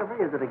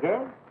photography? Is it a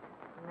gag?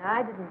 No,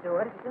 I didn't do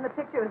it. If it's in the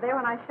picture, it was there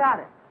when I shot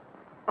it.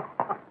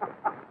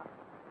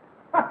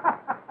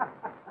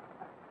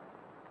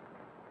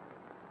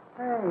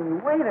 Hey,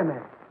 wait a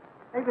minute.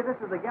 Maybe this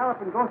is the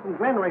galloping ghost from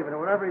Glen Raven or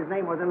whatever his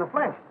name was in the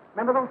flesh.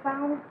 Remember those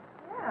sounds?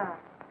 Yeah.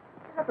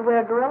 Is that the way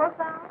a gorilla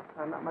sounds?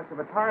 Not much of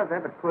a tar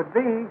there, but could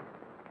be.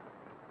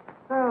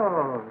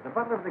 So, the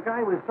butler of the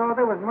guy we saw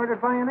there was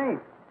murdered by an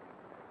ape.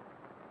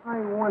 I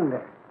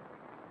wonder.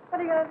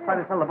 What are you going to do? Try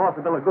to tell the boss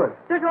a bill of goods.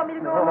 Don't you want me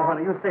to go Hold on, along?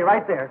 honey. You stay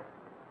right there.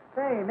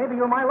 Say, maybe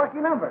you're my lucky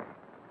number.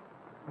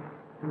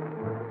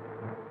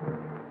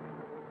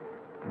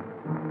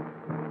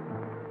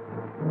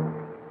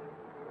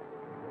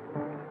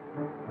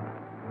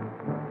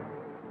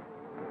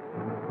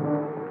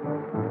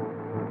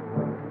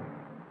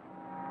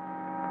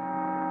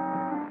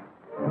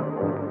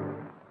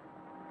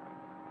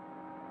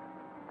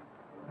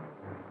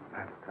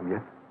 Come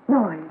yet?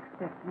 No, I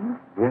expect him.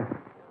 Yes.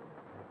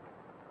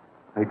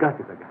 I got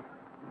it again.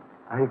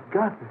 I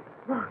got it.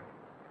 What?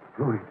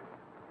 Fluid.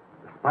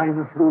 The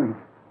spinal fluid.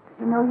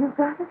 You know you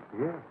got it?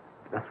 Yes.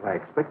 That's why I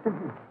expected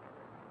him.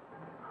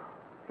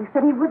 He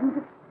said he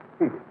wouldn't.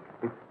 He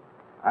did.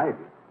 I did.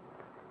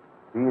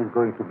 He is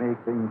going to make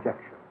the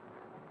injection.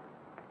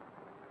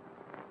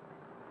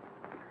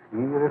 He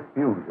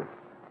refuses.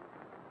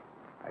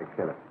 I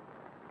tell him.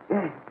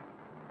 Yes.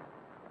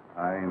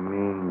 I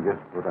mean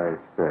just what I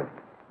said.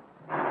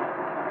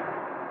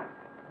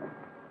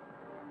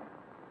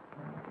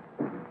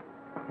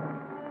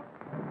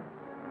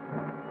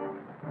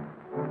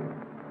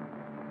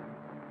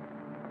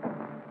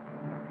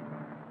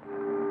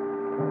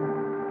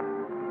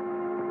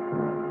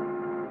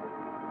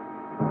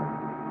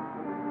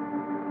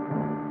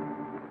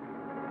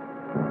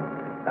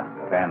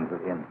 To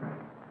him.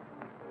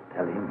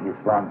 Tell him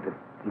he's wanted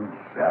in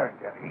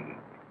surgery.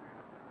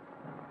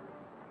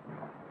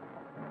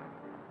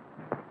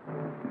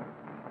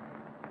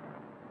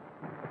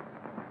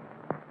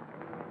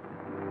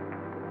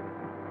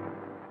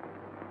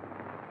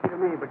 To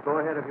me, but go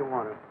ahead if you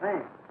want to.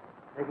 Thanks.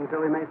 Taking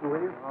Billy Mason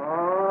with you?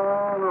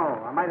 Oh,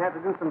 no. I might have to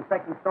do some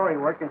second story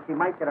work, and she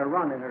might get a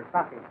run in her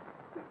stocking.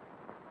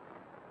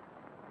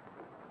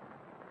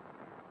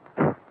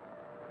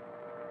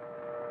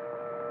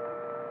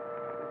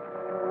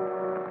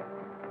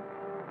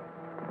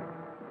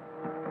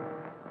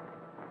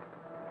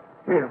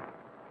 Jim,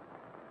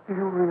 do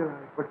you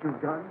realize what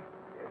you've done?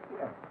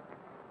 Yes.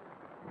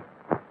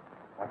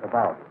 What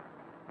about it?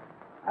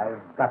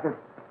 I've got it,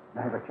 and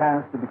I have a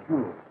chance to be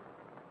cured.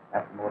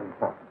 That's more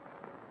important.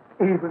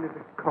 Even if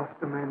it cost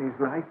a man his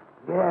life?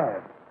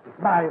 Yes. It's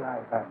my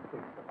life I'm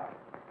thinking about.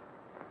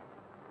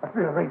 But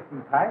we're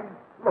wasting time.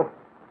 Look,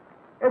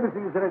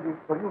 everything is ready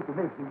for you to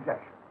make the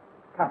injection.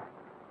 Come.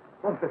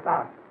 Don't let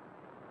us.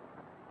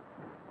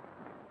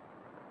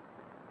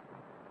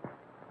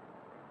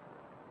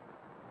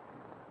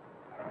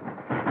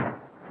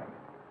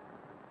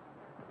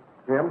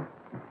 Jim,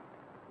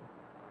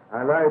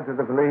 I lied to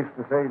the police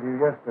to save you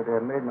yesterday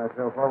and made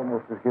myself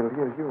almost as guilty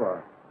as you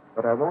are.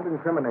 But I won't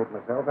incriminate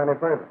myself any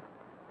further.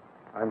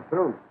 I'm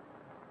through.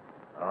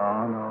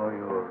 Oh, no,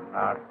 you're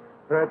not.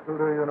 Threats will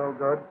do you no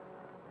good.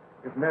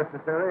 If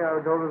necessary,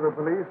 I'll go to the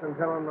police and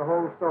tell them the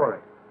whole story.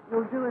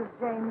 You'll do as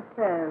James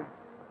says.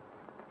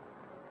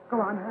 Go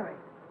on, hurry.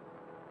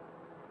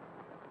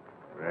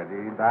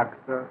 Ready,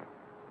 Doctor?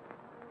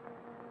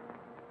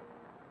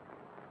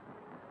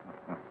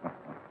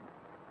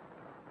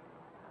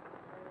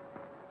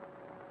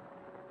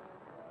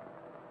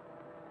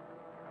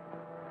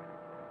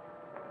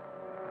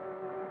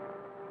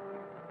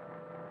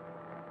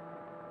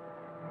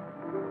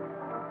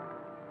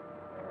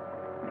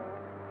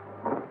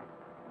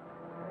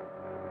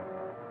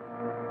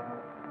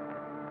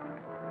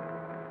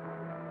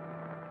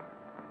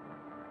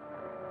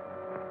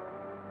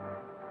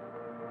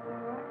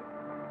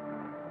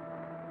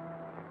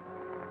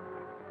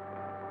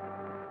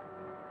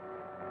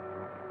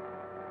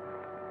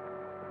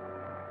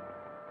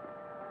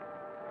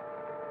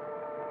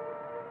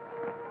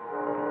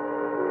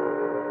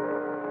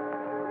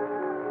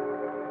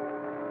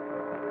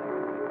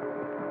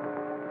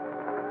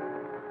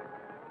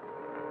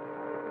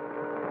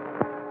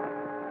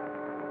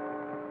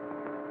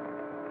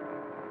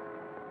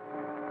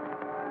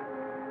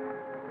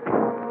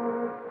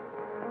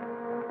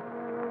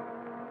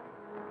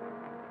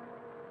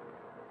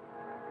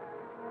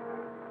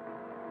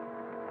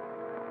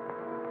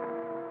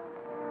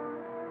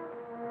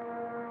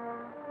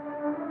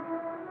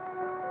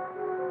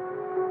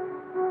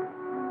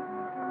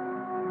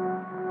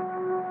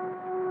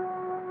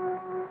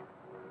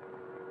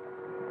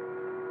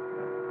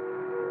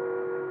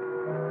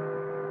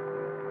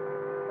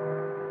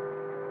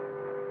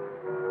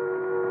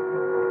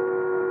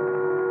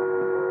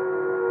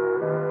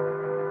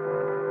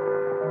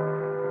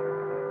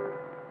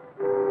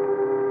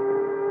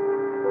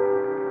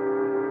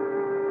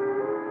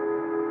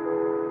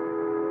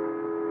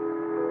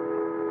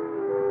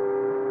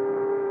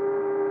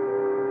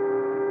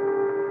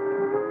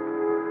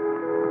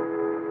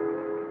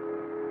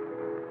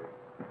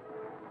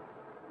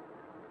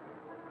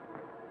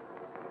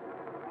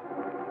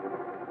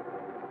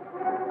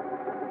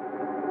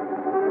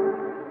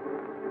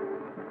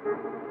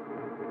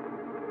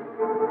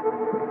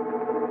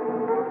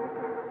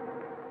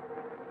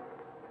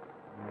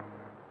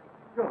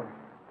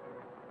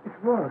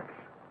 Works.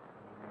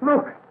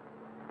 Look.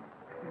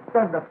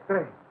 Stand up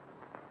straight.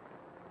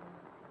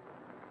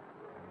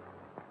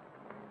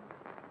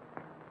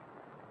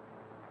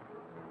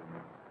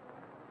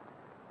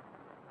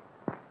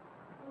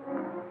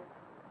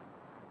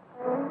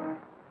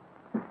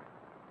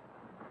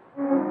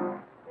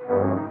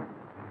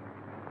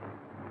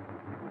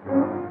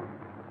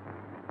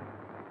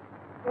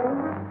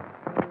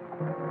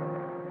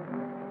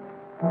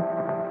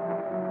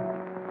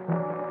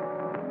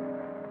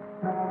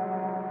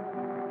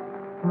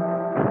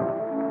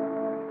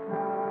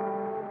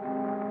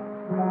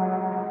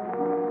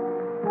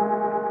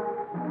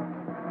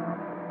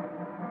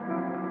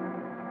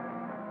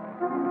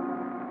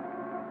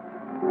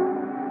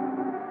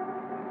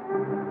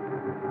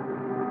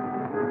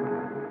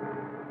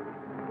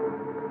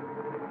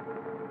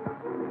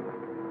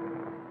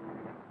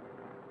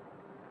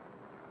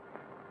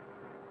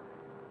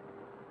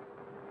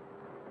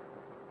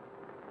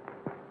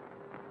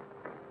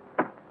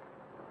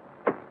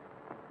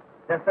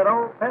 Just that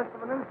old pest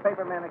of a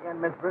newspaper man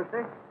again, Miss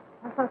Brewster.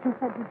 I thought you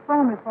said you'd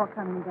phone before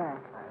coming back.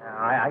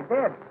 I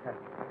did.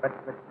 But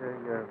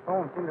your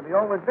phone seemed to be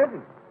always busy.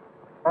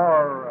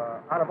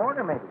 Or out of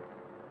order, maybe.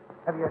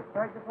 Have you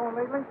charged your phone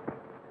lately?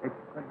 It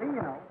could be,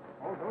 you know.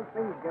 Oh, those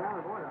things get out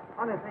of order.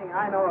 Only thing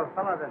I know of a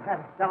fellow that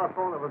had a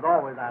telephone that was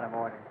always out of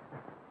order.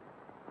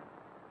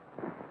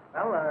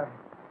 Well,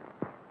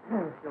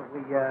 shall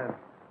we go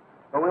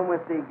in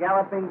with the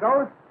galloping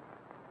ghost?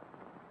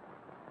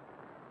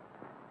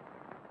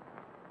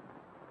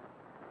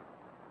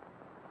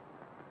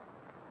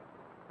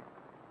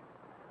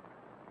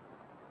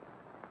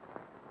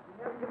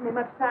 You haven't given me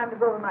much time to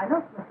go over my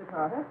notes, Mr.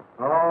 Carter.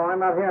 Oh, I'm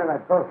not hearing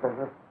that ghost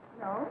business.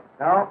 No?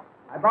 No.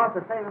 My boss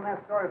is saving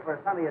that story for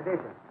a Sunday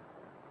edition.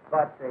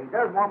 But he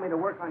does want me to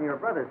work on your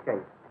brother's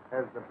case.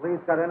 Has the police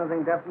got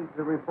anything definite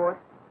to report?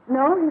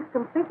 No, he's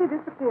completely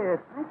disappeared.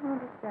 I don't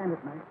understand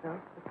it myself.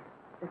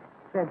 It's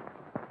dreadful.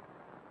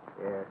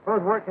 Yeah.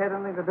 Suppose work had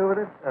anything to do with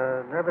it?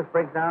 Nervous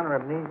breakdown or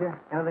amnesia?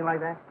 Anything like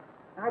that?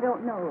 I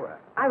don't know.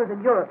 I was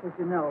in Europe, as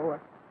you know.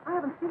 I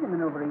haven't seen him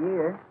in over a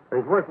year. But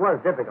his work was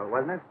difficult,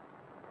 wasn't it?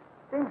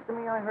 Seems to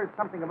me I heard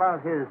something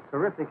about his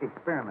terrific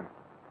experiment.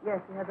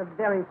 Yes, he has a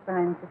very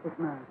scientific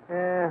mind.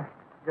 Yeah,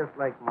 just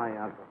like my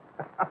uncle.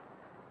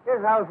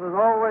 His house was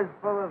always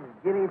full of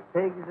guinea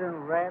pigs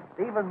and rats,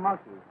 even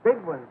monkeys. Big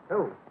ones,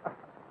 too.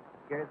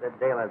 Scared the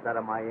daylights out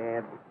of my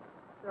aunt.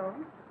 So?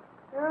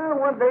 Yeah,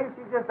 one day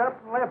she just up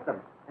and left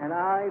them. And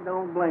I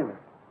don't blame her.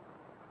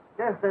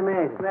 Just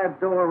imagine that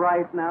door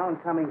right now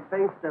and coming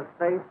face to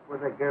face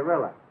with a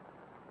gorilla.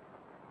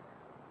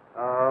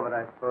 Oh, but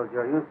I suppose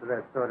you're used to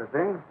that sort of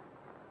thing.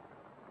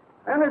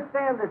 I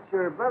understand that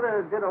your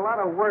brother did a lot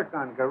of work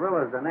on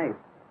gorillas and apes.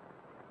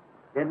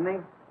 Didn't he?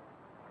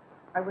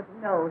 I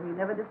wouldn't know. He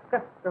never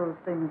discussed those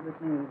things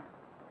with me.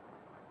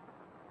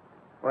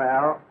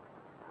 Well,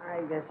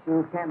 I guess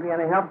you can't be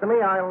any help to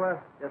me.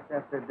 I'll just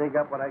have to dig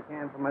up what I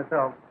can for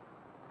myself.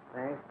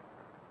 Thanks.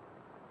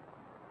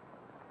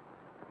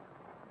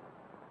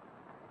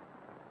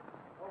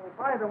 Oh,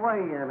 by the way,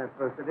 Miss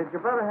Brewster, did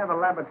your brother have a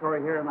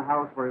laboratory here in the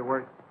house where he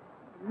worked?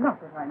 Not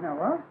that I know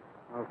of.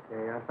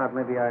 Okay, I thought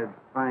maybe I'd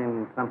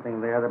find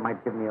something there that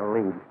might give me a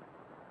lead.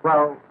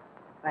 Well,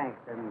 thanks,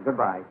 and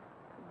goodbye.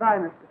 Goodbye,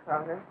 Mr.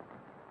 Carter.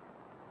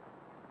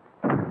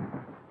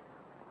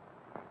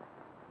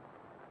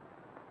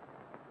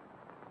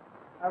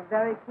 A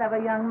very clever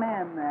young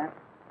man, that.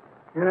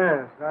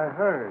 Yes, I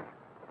heard.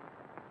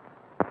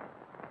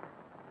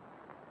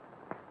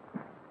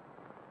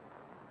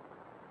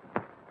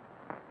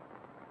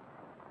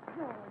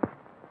 George,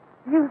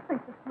 do you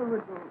think the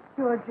fluid will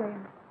cure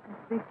James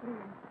completely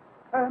and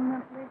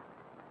permanently?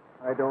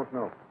 I don't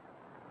know.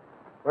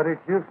 But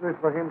it's useless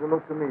for him to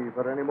look to me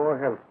for any more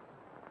help.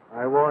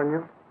 I warn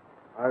you,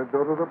 I'll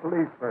go to the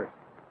police first.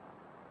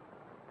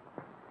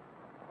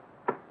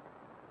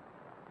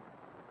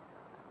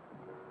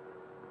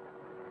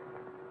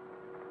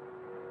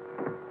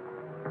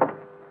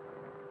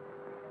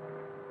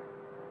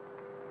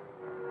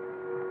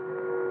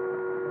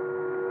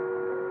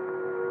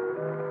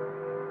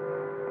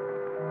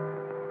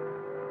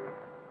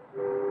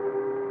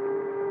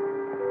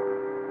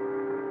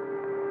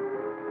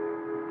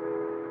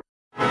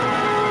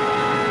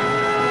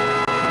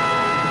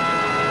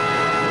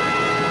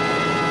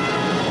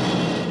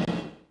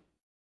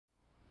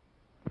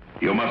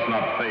 You must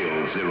not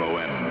fail Zero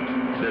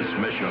M. This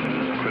mission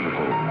is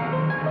critical.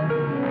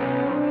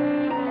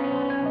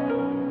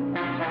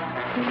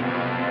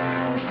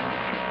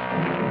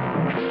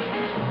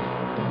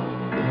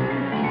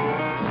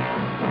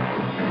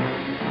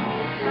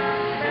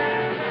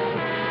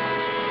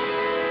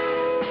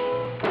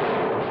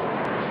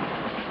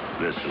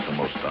 This is a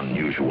most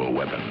unusual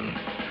weapon.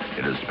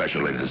 It is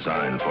specially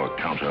designed for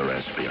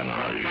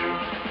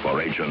counter-espionage,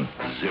 for Agent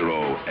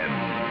Zero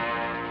M.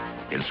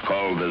 It's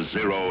called the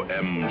Zero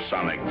M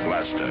Sonic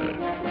Blaster.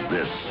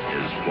 This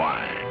is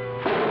why.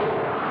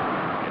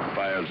 It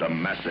fires a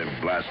massive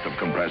blast of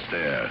compressed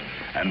air,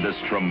 and this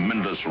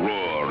tremendous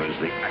roar is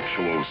the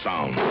actual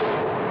sound.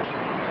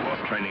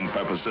 For training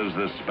purposes,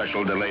 this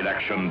special delayed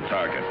action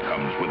target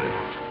comes with it.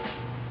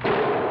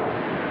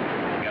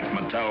 Get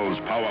Mattel's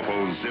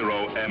powerful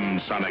Zero M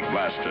Sonic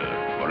Blaster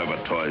wherever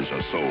toys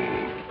are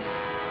sold.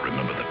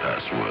 Remember the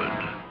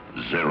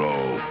password,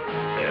 Zero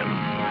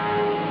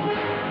M.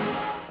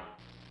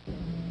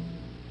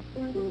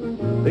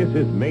 This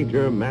is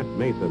Major Matt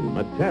Mason,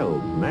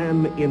 Mattel's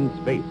man in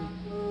space,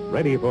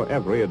 ready for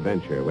every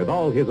adventure with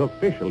all his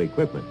official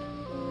equipment.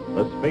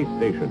 The space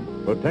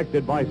station,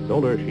 protected by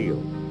solar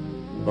shields.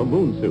 The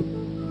moon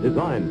suit,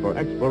 designed for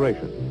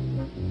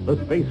exploration. The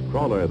space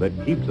crawler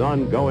that keeps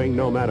on going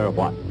no matter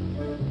what.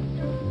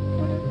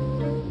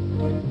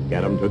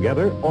 Get them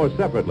together or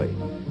separately,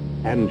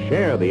 and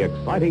share the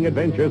exciting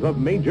adventures of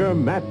Major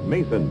Matt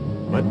Mason,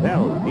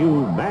 Mattel's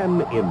new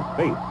man in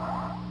space.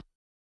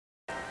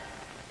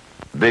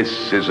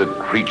 This is a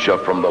creature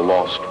from the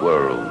lost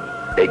world,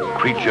 a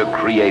creature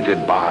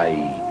created by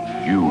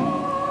you.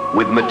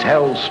 With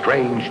Mattel's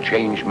strange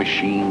change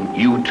machine,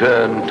 you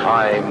turn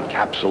time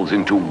capsules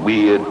into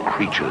weird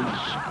creatures.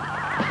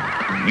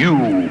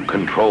 You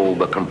control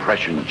the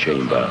compression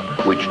chamber,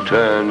 which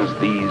turns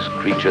these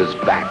creatures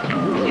back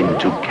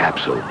into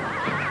capsule.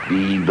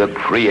 Be the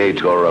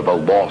creator of a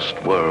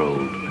lost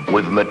world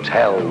with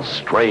Mattel's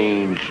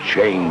strange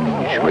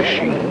change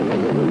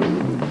machine.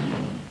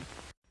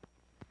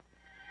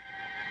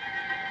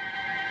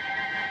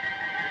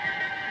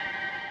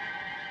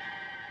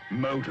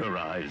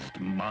 Motorized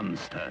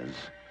monsters.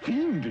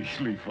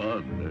 Fiendishly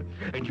fun.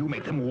 And you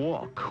make them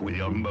walk with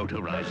your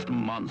motorized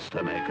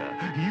monster maker.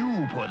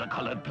 You pour the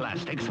colored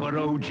plastics for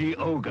OG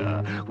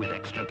Ogre. With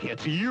extra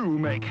kits, you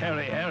make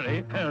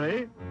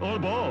Harry, or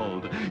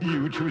bald.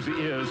 You choose the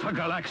ears for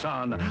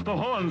Galaxon, the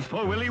horns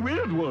for Willy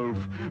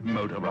Weirdwolf.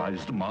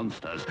 Motorized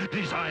monsters.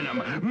 Design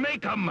them,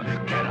 make them,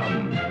 get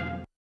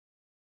them.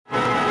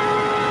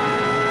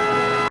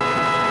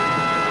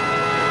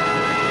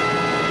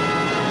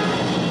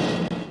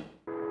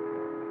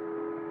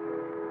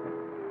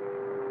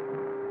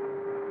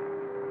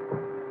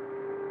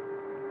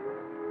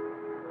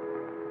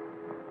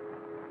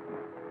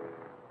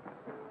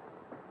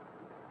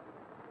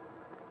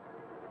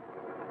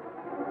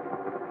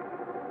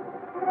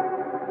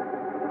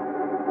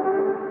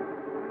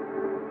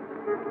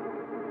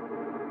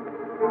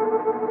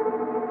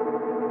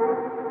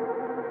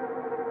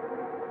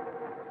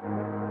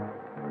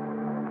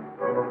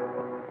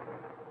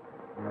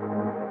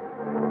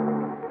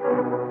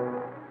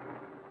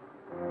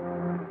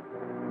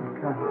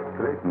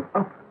 Straighten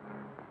up.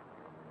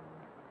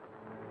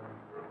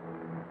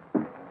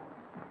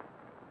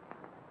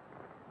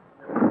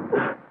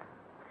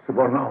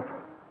 Subordinate.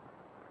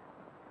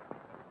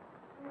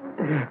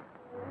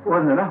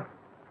 Wasn't enough.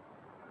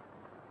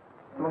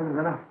 Wasn't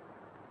enough.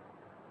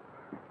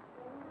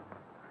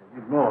 I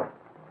need more.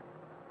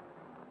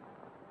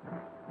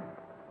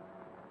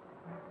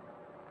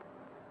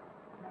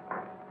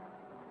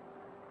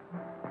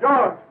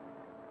 George!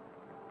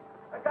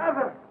 I got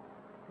him!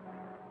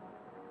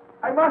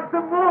 I must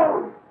have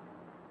moved!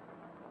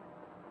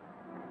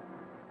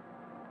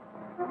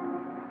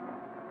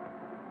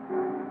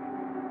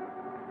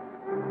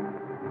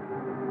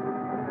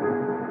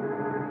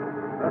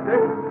 That's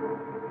it.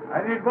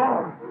 I need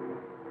more.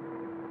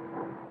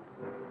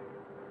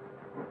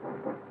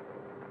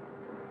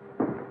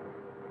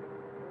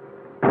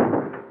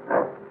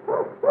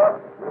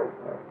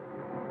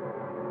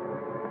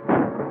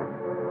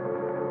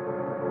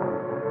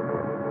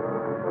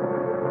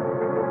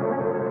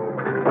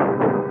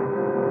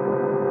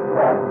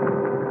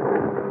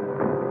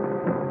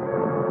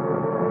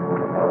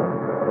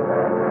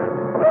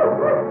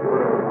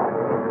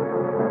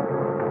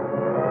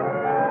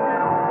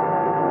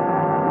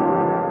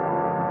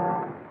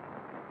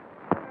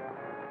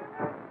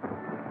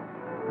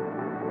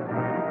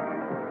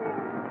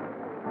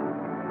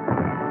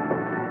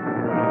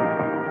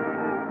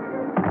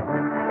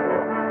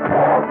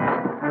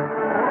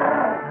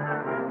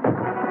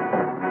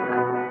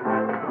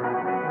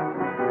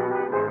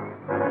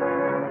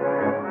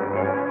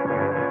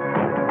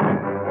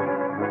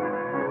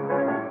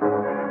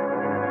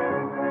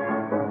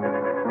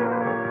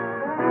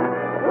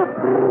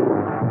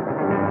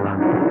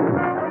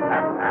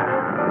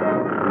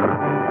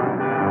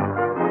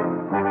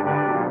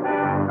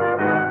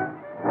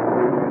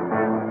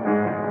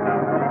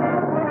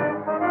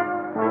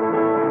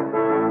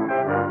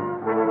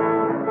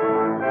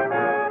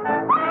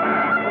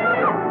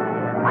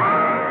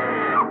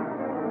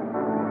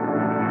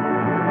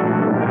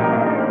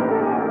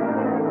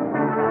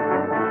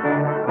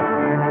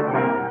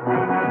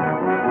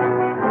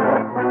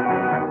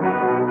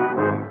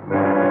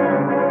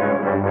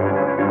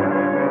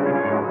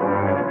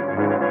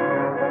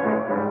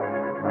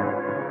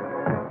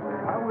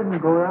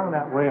 Go down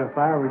that way if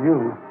I were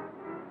you.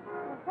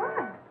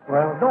 Why?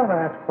 Well, don't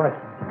ask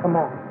questions. Come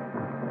on.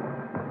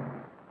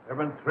 There have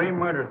been 3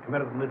 murders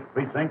committed in this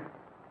precinct,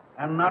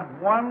 and not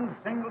one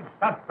single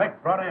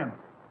suspect brought in.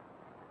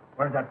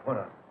 Where'd that put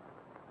us?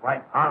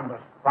 Right on the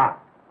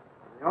spot.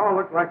 They all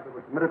look like they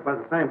were committed by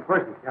the same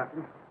person,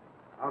 Captain.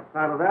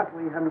 Outside of that,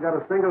 we haven't got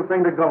a single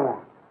thing to go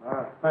on.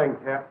 Not a thing,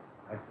 Cap.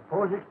 I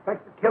suppose you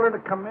expect the killer to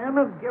come in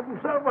and give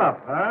himself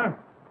up, huh?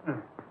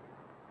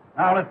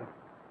 Now, listen.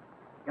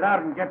 Get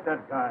out and get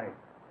that guy.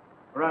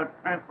 Or I'll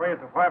transfer you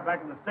so far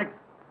back in the sticks,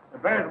 the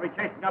bears will be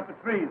chasing up the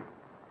trees.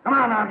 Come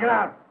on now, get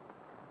out.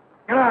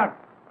 Get out.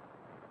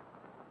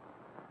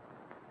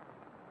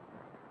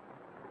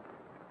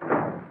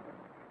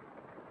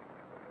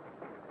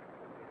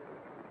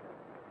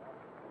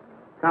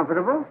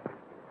 Comfortable?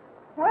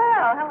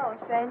 Well, hello,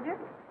 stranger.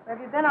 Where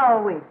have you been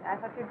all week? I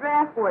thought your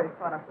draft board had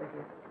caught up with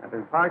you. I've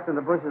been parked in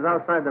the bushes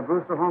outside the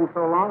Brewster home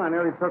so long, I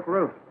nearly took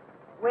root.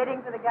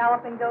 Waiting for the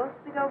galloping ghosts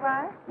to go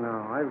by?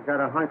 No, I've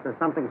got a hunch there's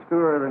something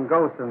screwier than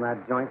ghosts in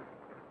that joint.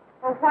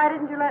 Well, why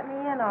didn't you let me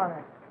in on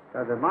it?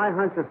 Because if my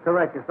hunch is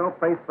correct, there's no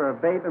place for a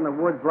babe in the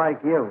woods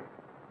like you.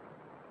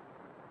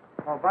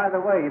 Oh, by the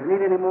way, if you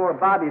need any more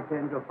bobby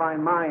pins, you'll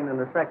find mine in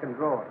the second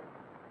drawer.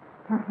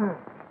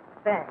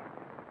 Thanks.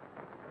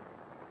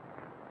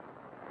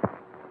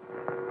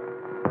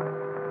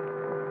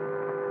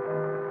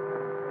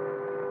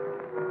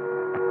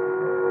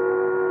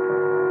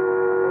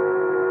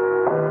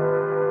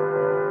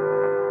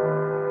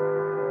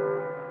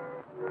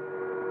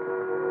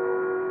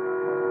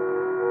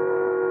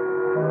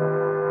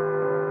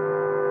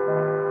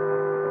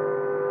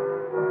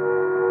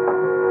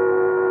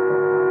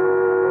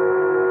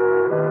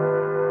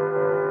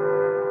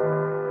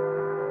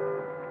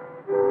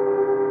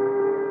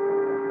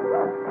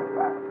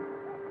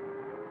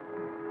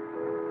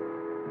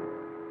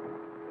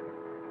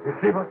 You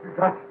see what you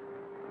got?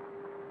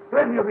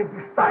 Plenty of it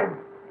this time.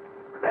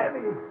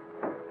 Plenty.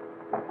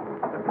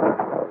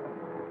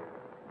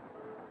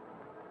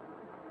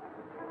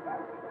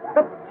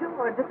 But,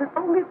 George, this is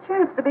only a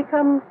chance to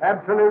become...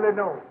 Absolutely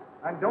no.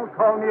 And don't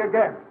call me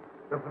again.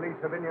 The police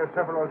have been here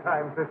several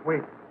times this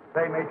week.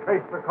 They may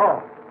trace the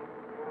call.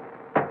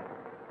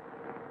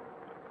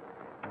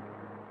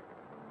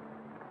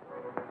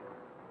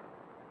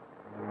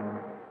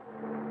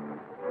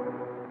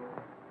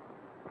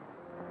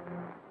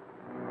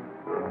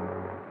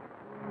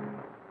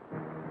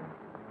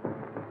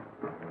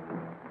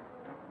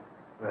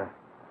 Well,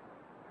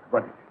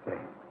 what did you say?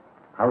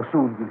 How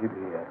soon will he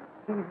be here?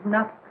 He's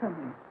not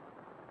coming.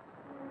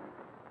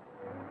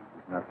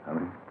 He's not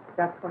coming.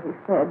 That's what he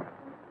said.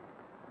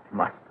 He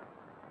must.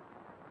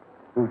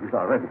 Food is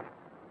already.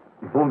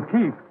 He won't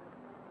keep.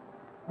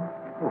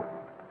 Oh,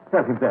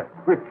 tell him that,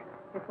 quick.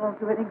 It won't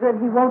do any good.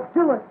 He won't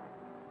do it.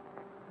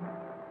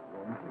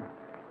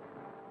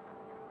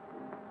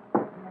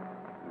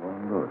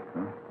 Won't do it,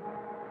 huh?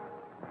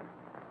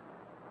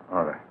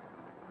 All right.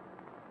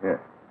 Yes.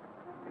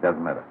 It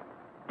doesn't matter.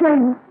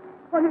 James,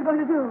 what are you going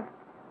to do?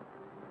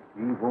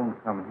 He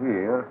won't come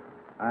here.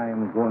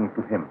 I'm going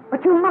to him.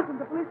 But you mustn't.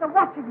 The police are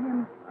watching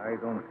him. I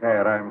don't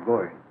care. I'm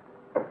going.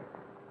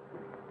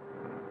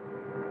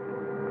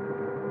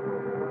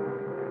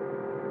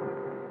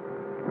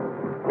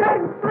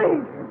 James,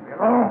 please. Leave me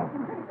alone.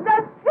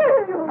 They'll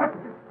kill you. Let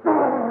me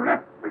go.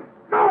 Let me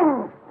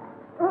go.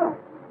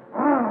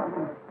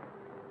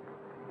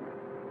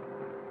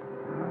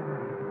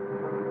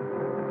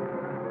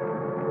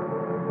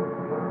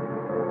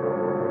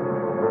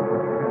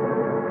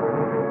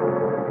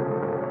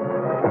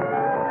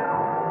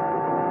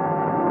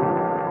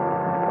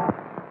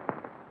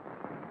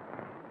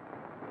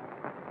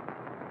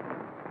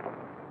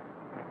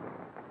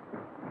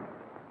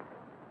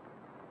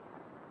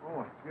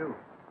 Oh, it's you.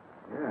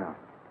 Yeah.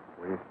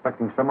 Were you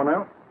expecting someone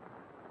else?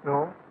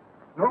 No.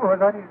 No,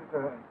 that is...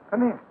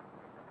 come in.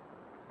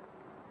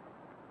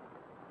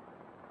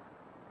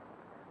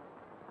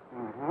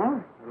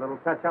 A little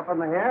touch up on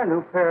the hair,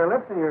 new pair of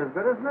lips, and you're as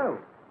good as new.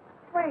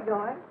 Where are you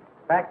going?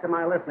 Back to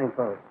my listening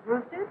post.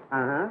 Roosters?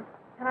 Uh-huh.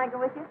 Can I go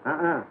with you?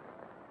 Uh-uh.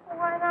 Well,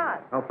 why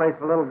not? No place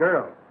for little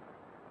girls.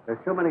 There's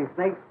too many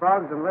snakes,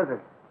 frogs, and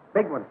lizards.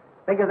 Big ones.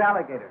 Big as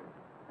alligators.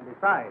 And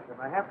besides, if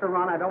I have to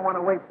run, I don't want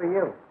to wait for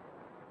you.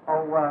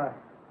 Oh,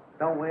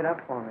 don't wait up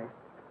for me.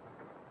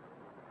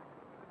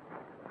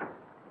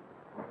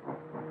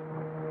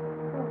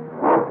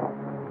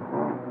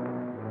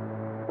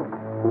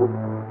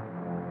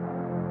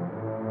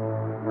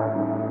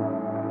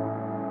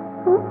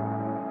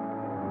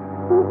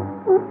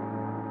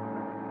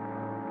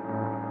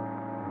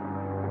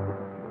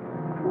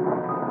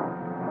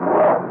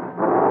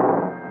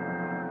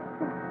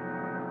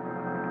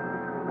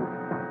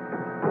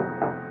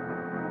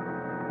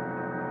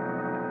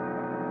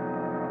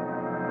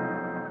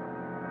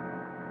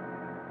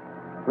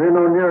 We're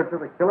no nearer to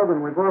the killer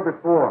than we were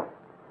before.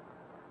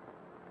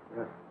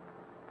 Yes.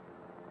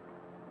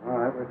 All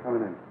right, we're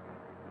coming in.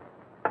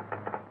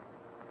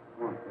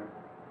 Come on, Jim.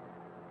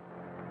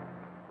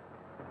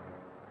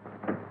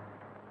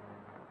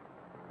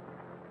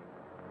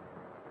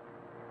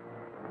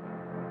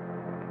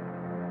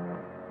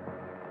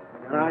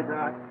 Good night,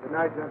 Doc. Good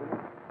night, gentlemen.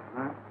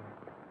 Huh?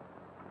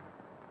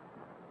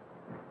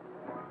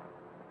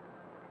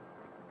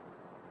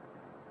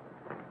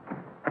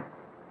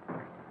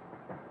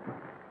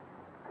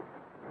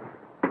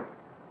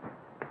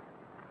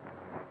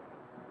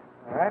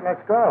 All right,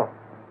 let's go.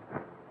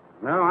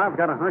 No, I've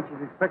got a hunch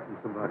he's expecting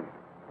somebody.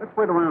 Let's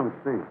wait around and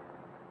see.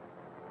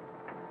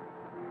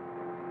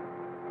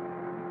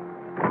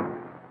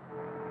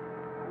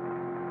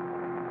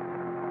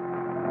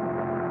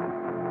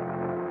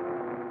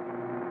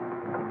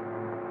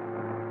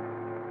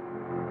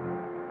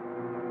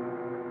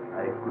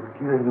 I could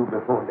kill you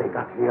before they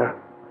got here,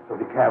 so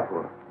be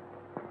careful.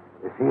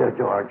 It's here,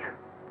 George.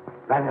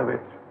 Plenty of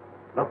it.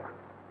 Look,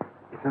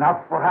 it's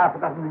enough for half a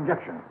dozen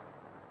injections.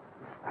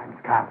 This time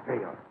it can't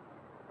fail.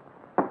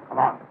 Come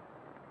on,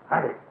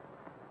 hurry.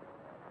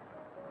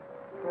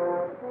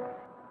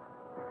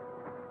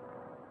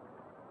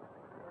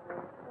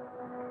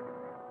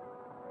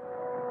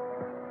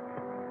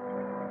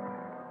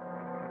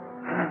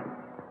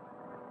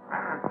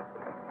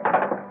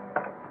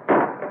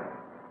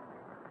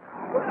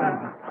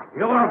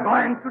 You're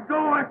going to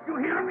do it, you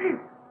hear me?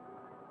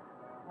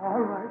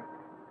 All right.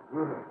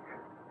 Good.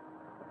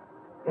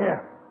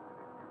 Here.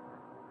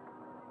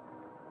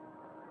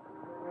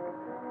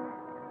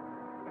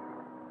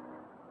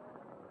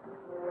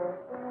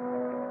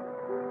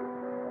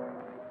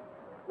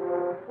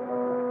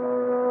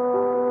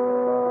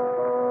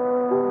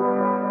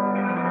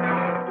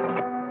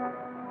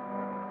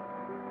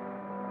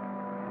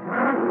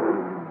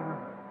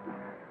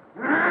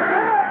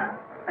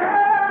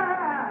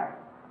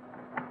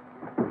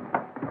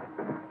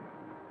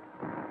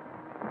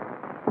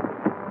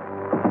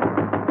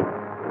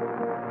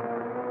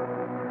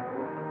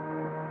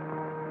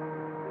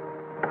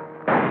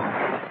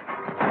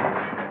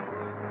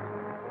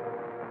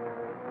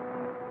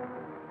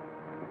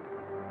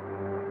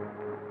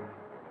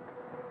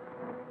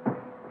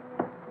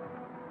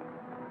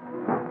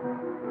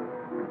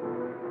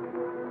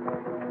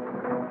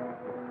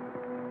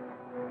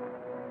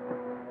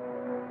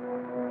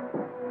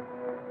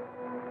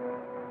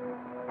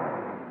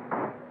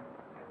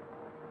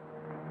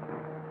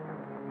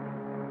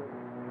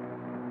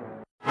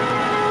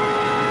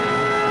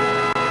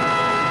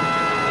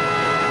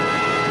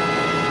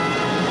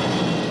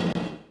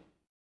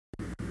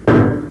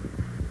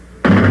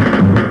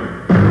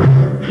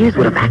 here's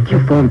what a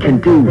vacuum form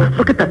can do.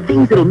 Look at the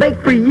things it'll make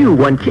for you.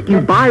 One kit you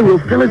buy will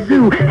fill a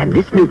zoo, and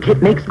this new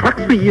kit makes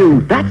trucks for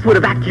you. That's what a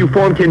vacuum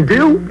form can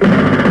do.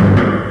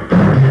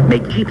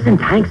 Make jeeps and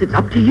tanks, it's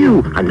up to you.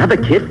 Another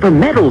kit for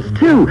metals,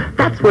 too.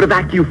 That's what a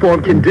vacuum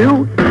form can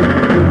do.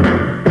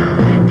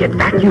 Get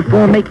vacuum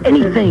form, make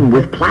anything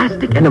with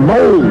plastic and a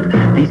mold.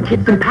 These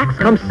kits and packs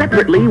come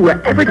separately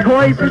wherever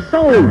toys are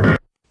sold.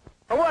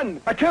 A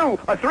 1, a 2,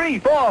 a 3,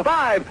 4,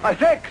 5, a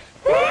 6.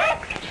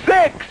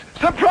 6!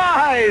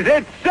 Surprise!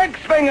 It's Six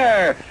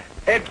Finger!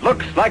 It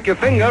looks like a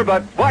finger,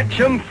 but watch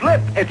him flip.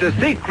 It's a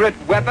secret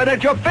weapon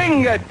at your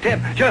fingertip.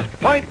 Just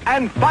point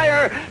and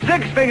fire.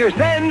 Six Finger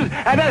sends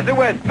an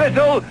SOS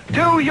missile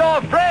to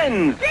your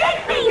friends.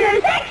 Six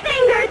Finger, Six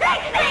Finger,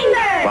 Six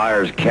Finger!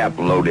 Fires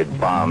cap-loaded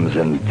bombs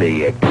and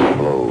they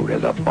explode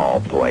as a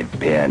ballpoint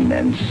pen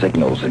and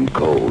signals in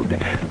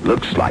code.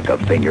 Looks like a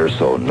finger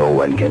so no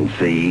one can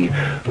see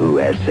who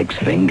has Six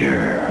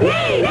Finger.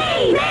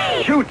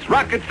 Shoots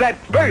rockets that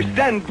burst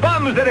and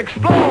bombs that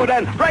explode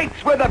and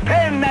writes with a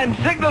pen and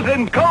signals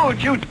in code.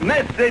 Shoots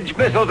message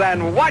missiles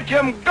and watch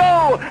them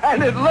go.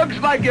 And it looks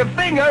like your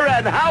finger,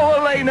 and how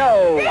will they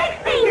know?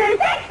 Six Finger,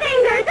 Six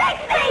Finger, Six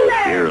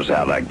Finger! Here's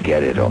how to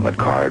get it on the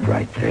card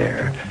right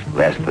there.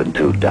 Less than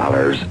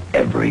 $2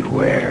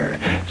 everywhere.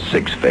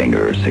 Six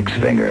Finger,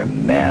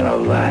 man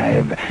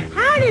alive.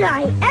 How did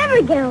I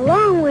ever get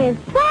along with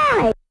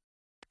five?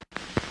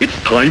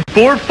 It's time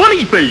for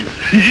Funny Face!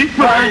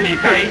 Funny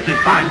Face is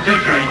fun to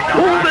drink.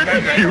 Oh,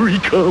 that here he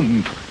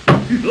comes.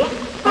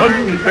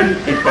 Funny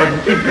Face is fun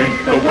to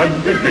drink. The one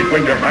to drink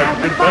when you're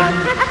having fun.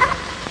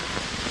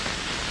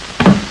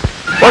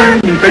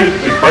 Funny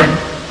Face is fun.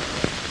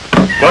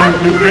 Fun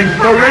to drink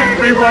for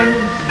everyone.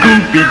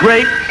 Goofy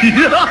grape.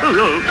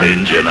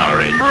 Engine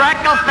orange.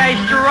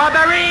 Freckle-faced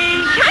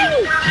strawberry.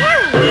 Shiny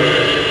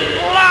cherry.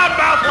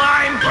 Loudmouth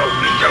lime.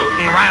 Fruity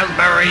shooting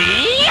raspberry.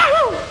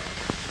 Yahoo!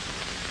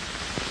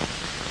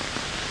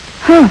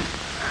 Huh.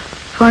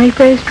 Funny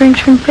Face drinks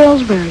from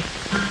Pillsbury.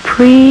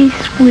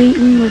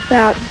 Pre-sweetened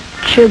without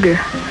sugar.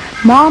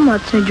 Mom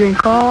lets me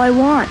drink all I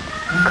want,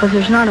 'cause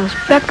there's not a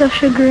speck of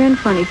sugar in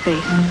Funny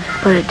Face.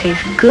 But it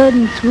tastes good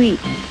and sweet.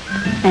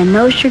 And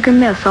no sugar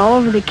myths all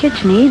over the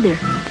kitchen either.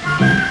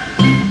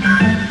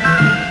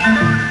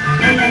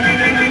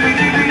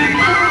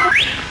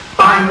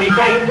 Funny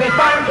Face is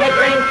fun to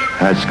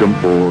drink. Ask him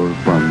for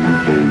Funny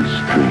Face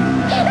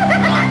drinks.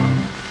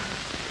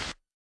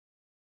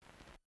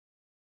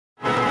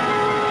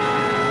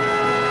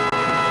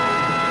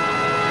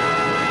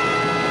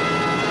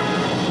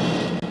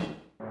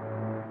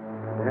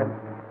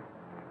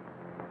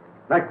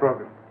 Night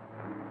program.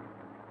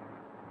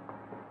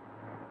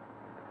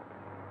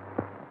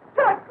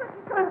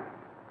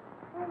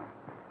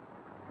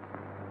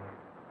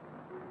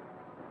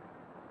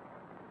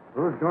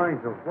 Who's going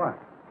to what?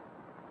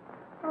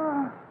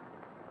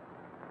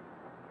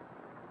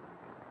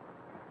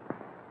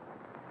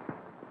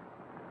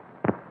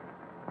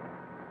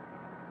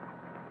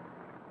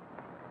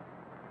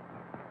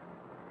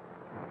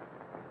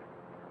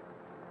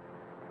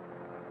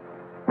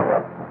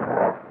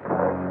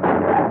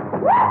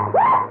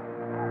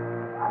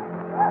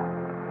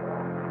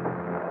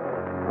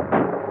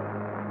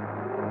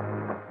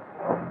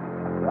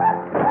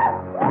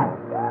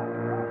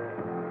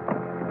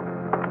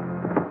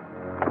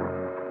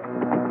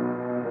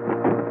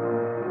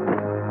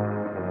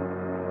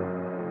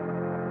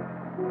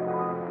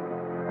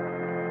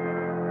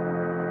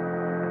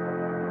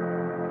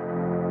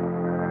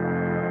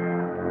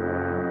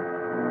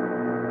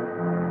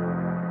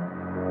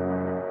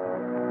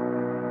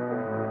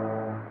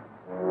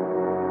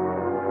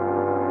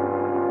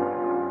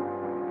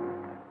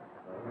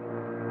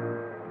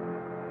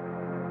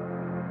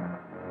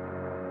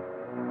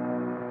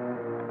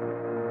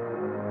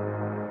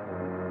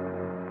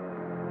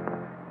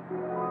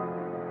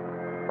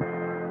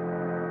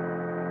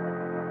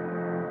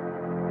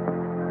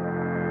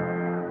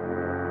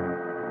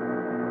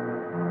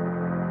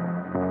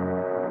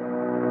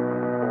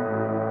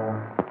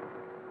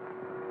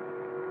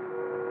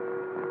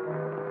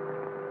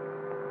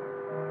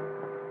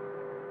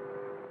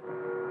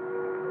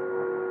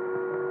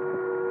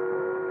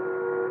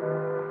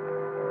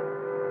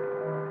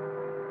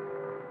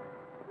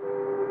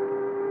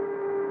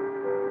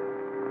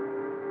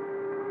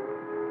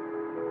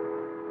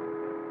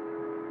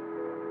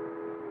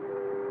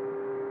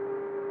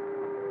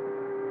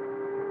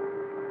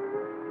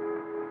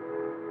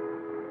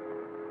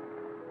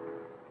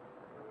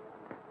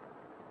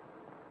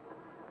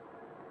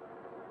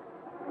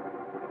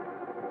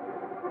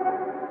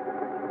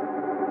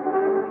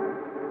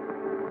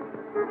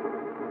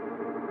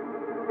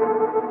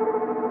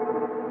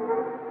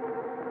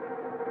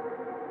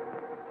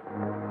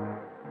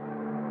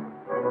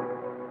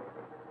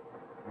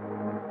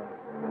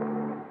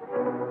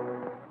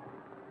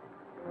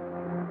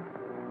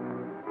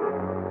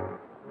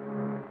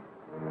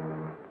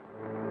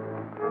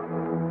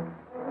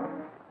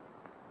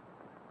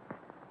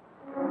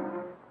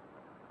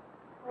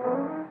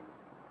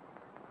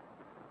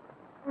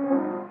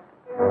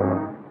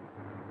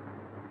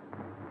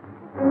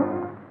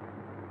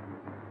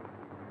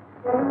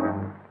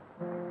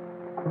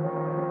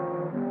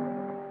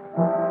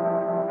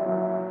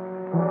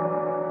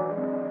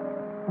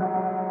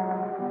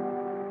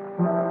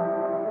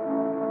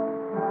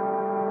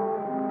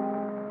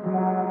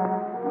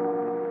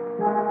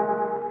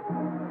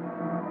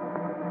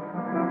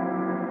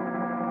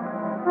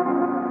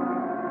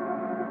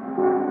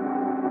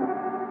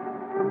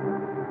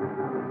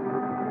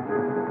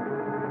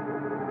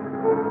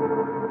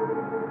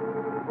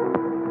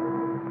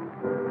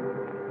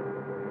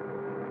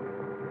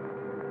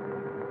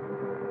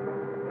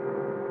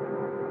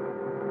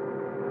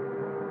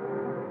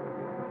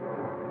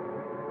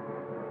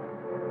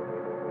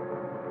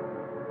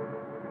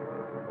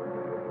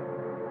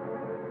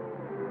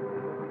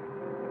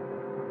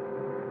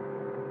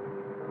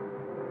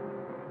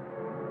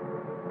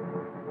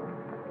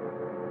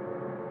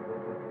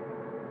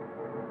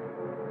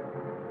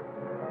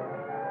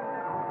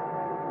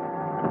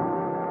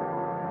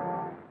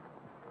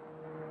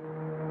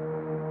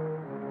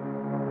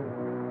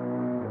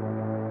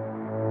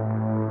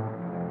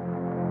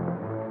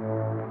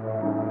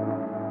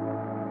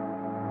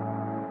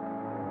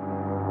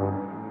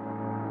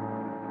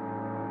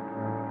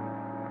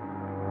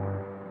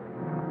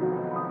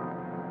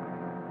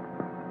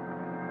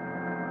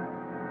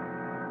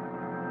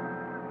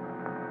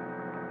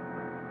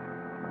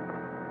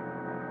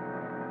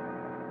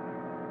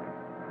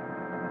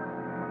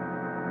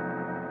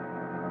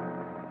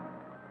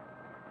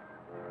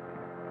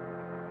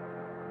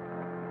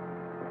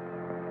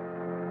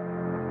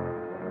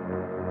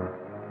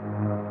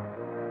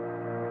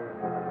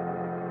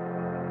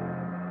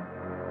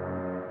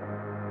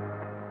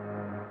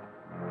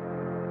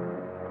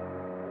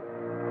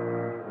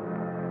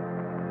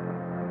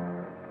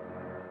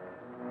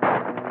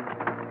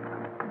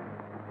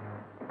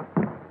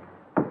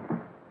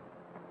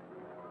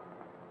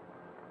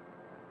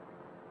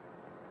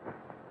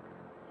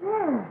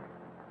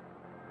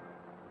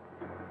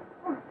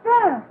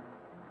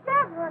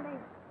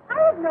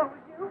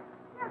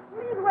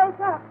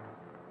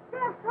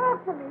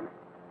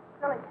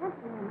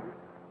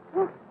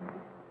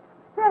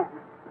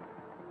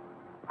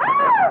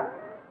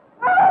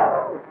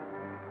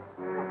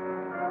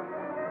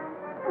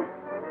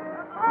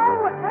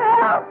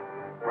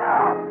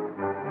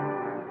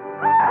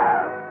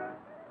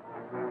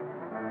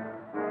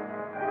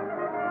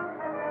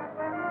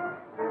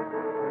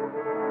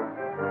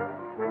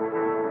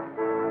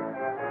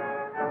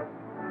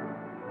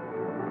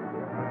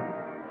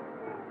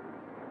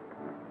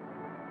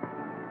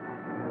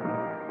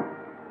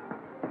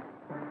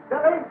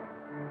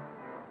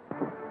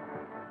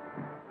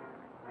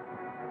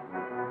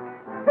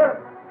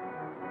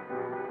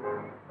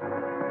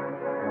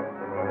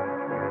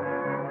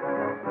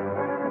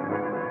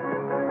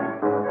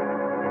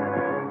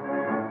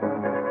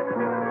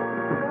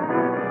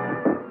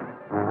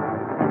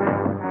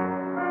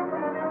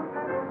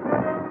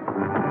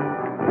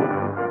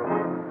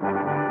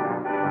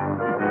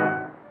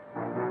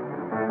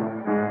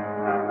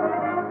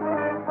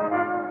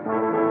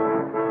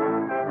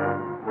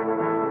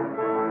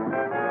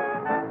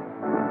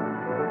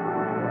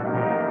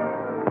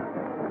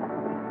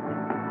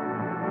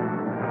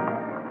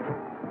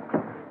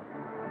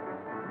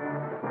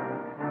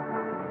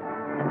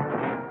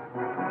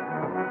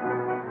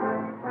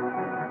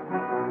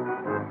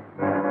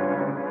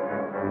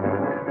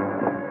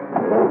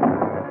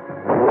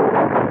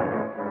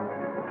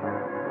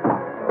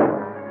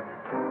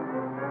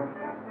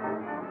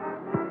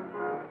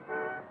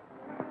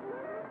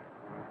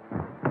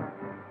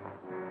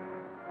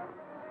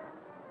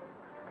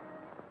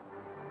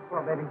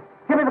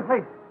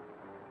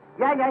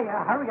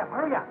 Yeah. Hurry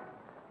up.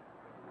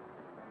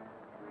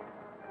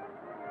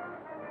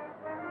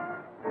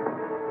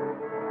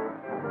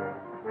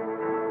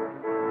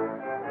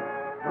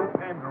 Who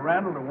came to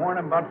Randall to warn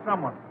him about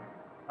someone?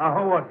 Now,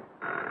 who was it?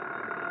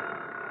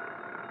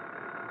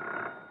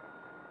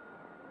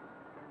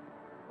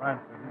 Right,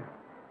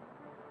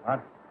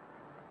 What?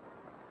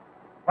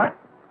 What?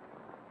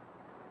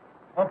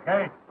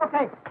 Okay.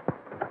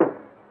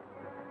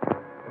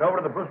 Get over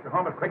to the Brewster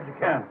home as quick as you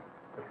can.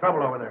 There's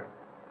trouble over there.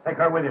 Take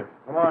her with you.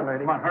 Come on, lady.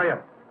 Come on, hurry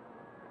up.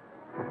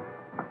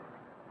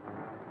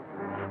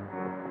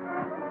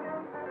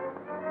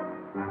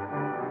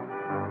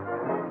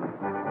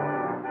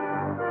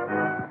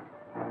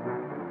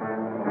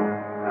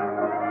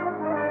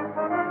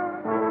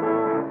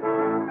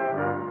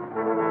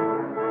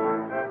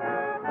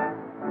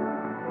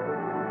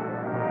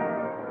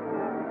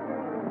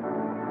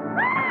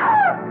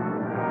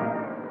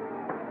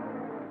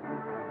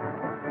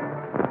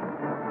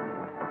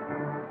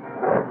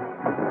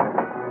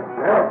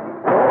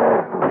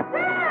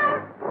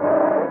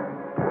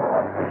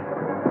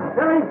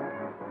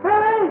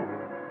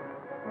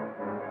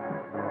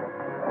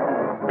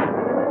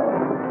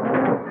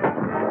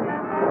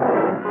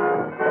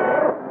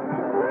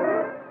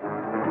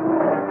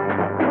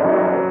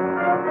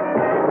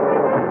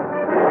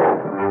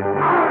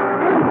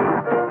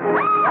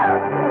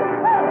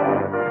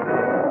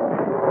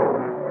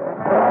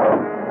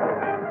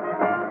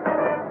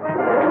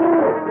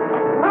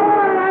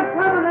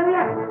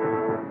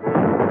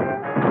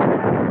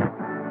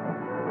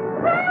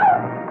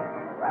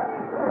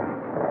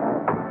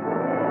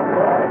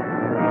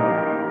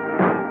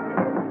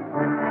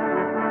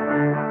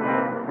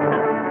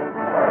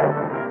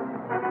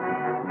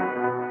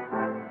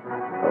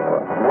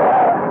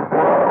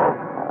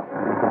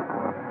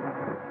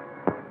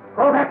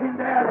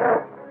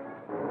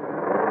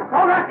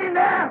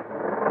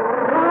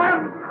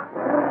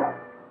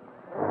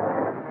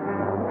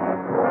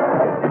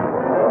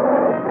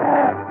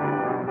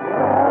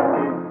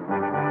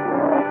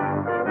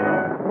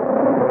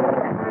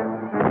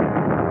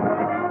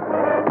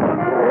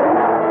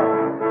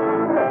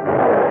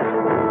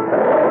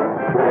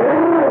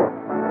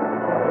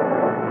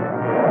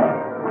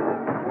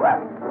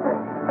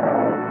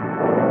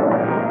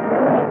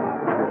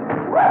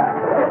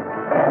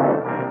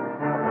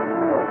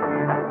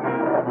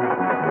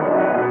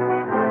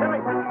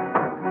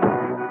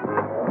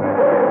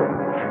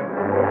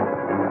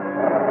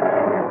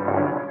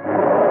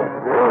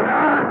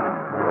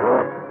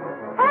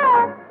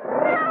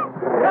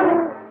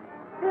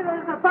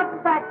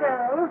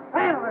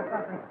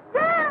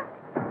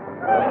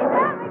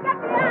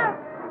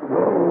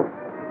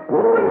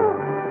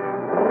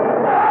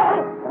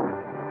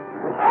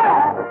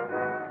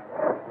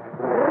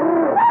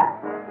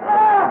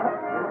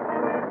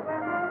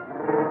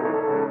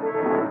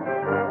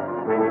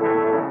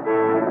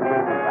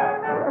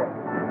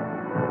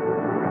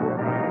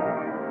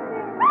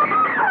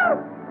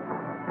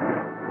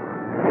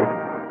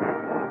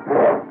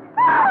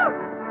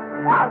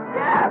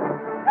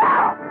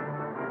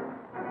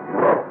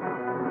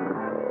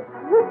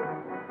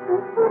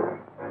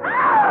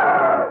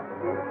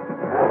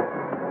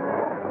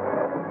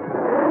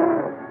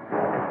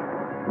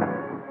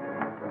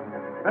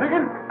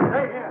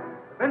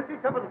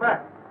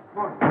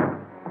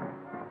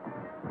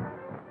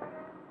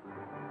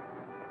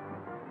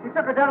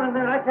 took her down in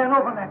there and I can't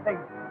open that thing.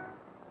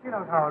 She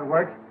knows how it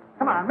works.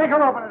 Come on, make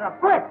her open it up,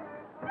 quick!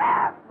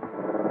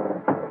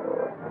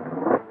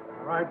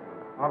 All right,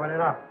 open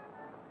it up.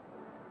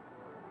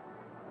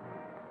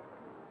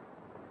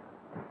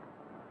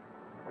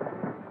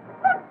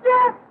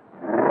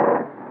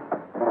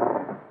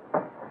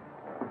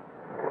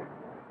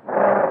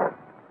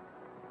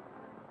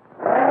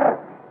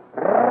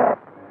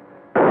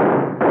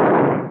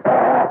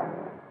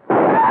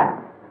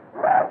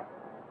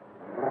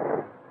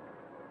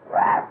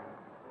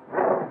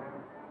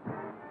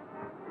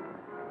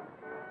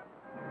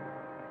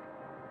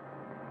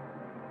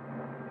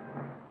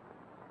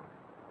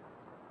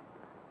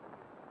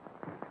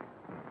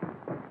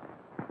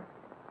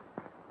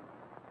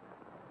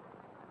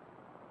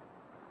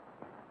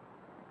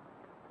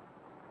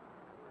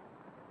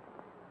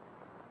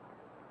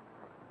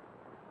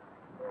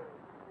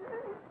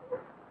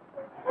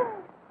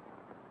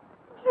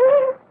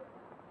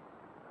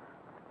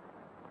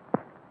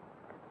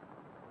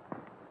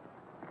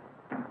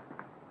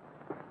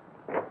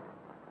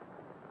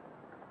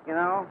 You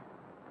know,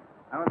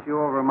 I want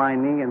you over my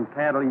knee and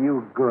paddle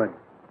you good.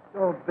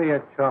 Don't be a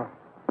chump.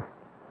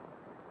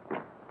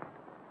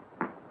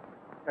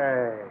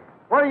 Hey,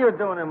 what are you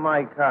doing in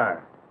my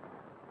car?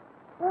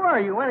 Who are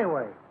you,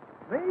 anyway?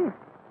 Me?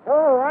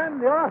 Oh, I'm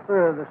the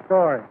author of the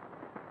story.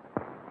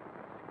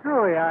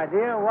 Screwy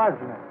idea,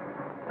 wasn't it?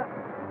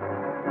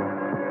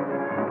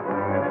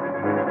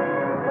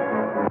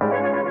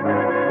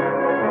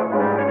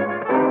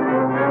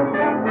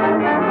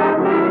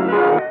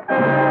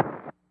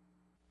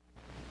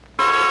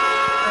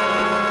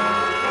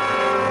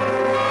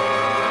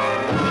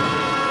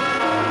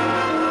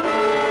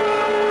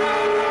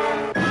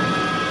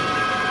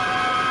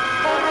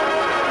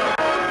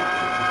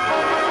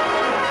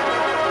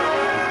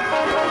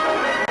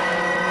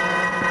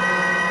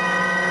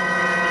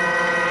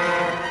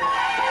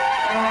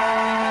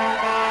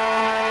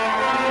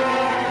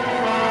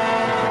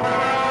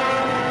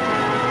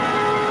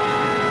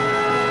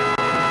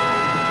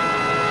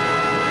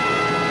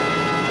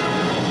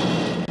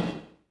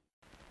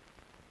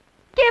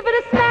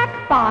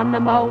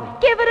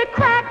 Bonamo. Give it a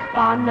crack,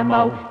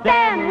 Bonamo.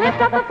 Then lift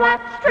up the flap,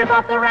 strip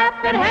off the wrap,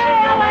 and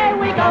hey, away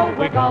we go.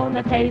 We're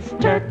gonna taste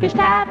Turkish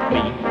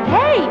taffy.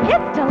 Hey,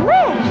 it's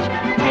delish.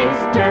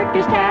 Taste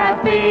Turkish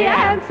taffy,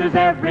 answers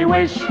every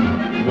wish.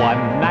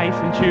 One nice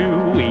and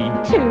chewy,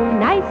 two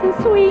nice and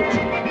sweet,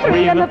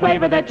 three in the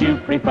flavor that you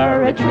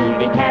prefer. It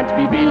truly can't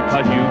be beat,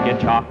 'cause you get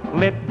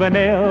chocolate,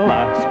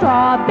 vanilla,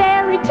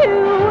 strawberry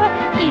too,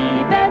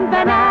 even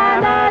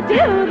banana,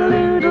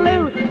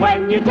 doodle-oo-doo-loo.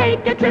 When you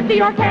take a trip to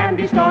your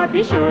candy store,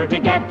 be sure to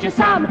get you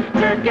some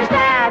Turkish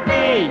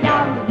taffy.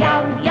 Yum,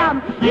 yum,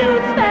 yum.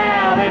 You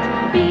spell it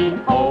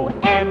B-O-N-O-M-O,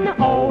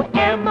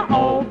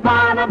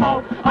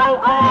 Bonamo. Oh,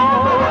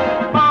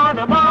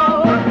 Bonamo.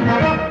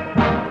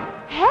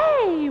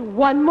 Hey,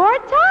 one more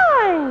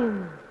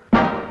time.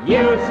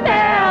 You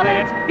spell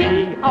it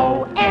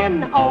B-O-N-O-M-O,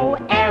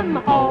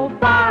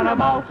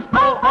 Bonamo.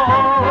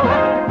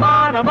 Oh,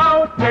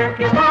 Bonamo,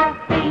 Turkish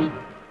taffy.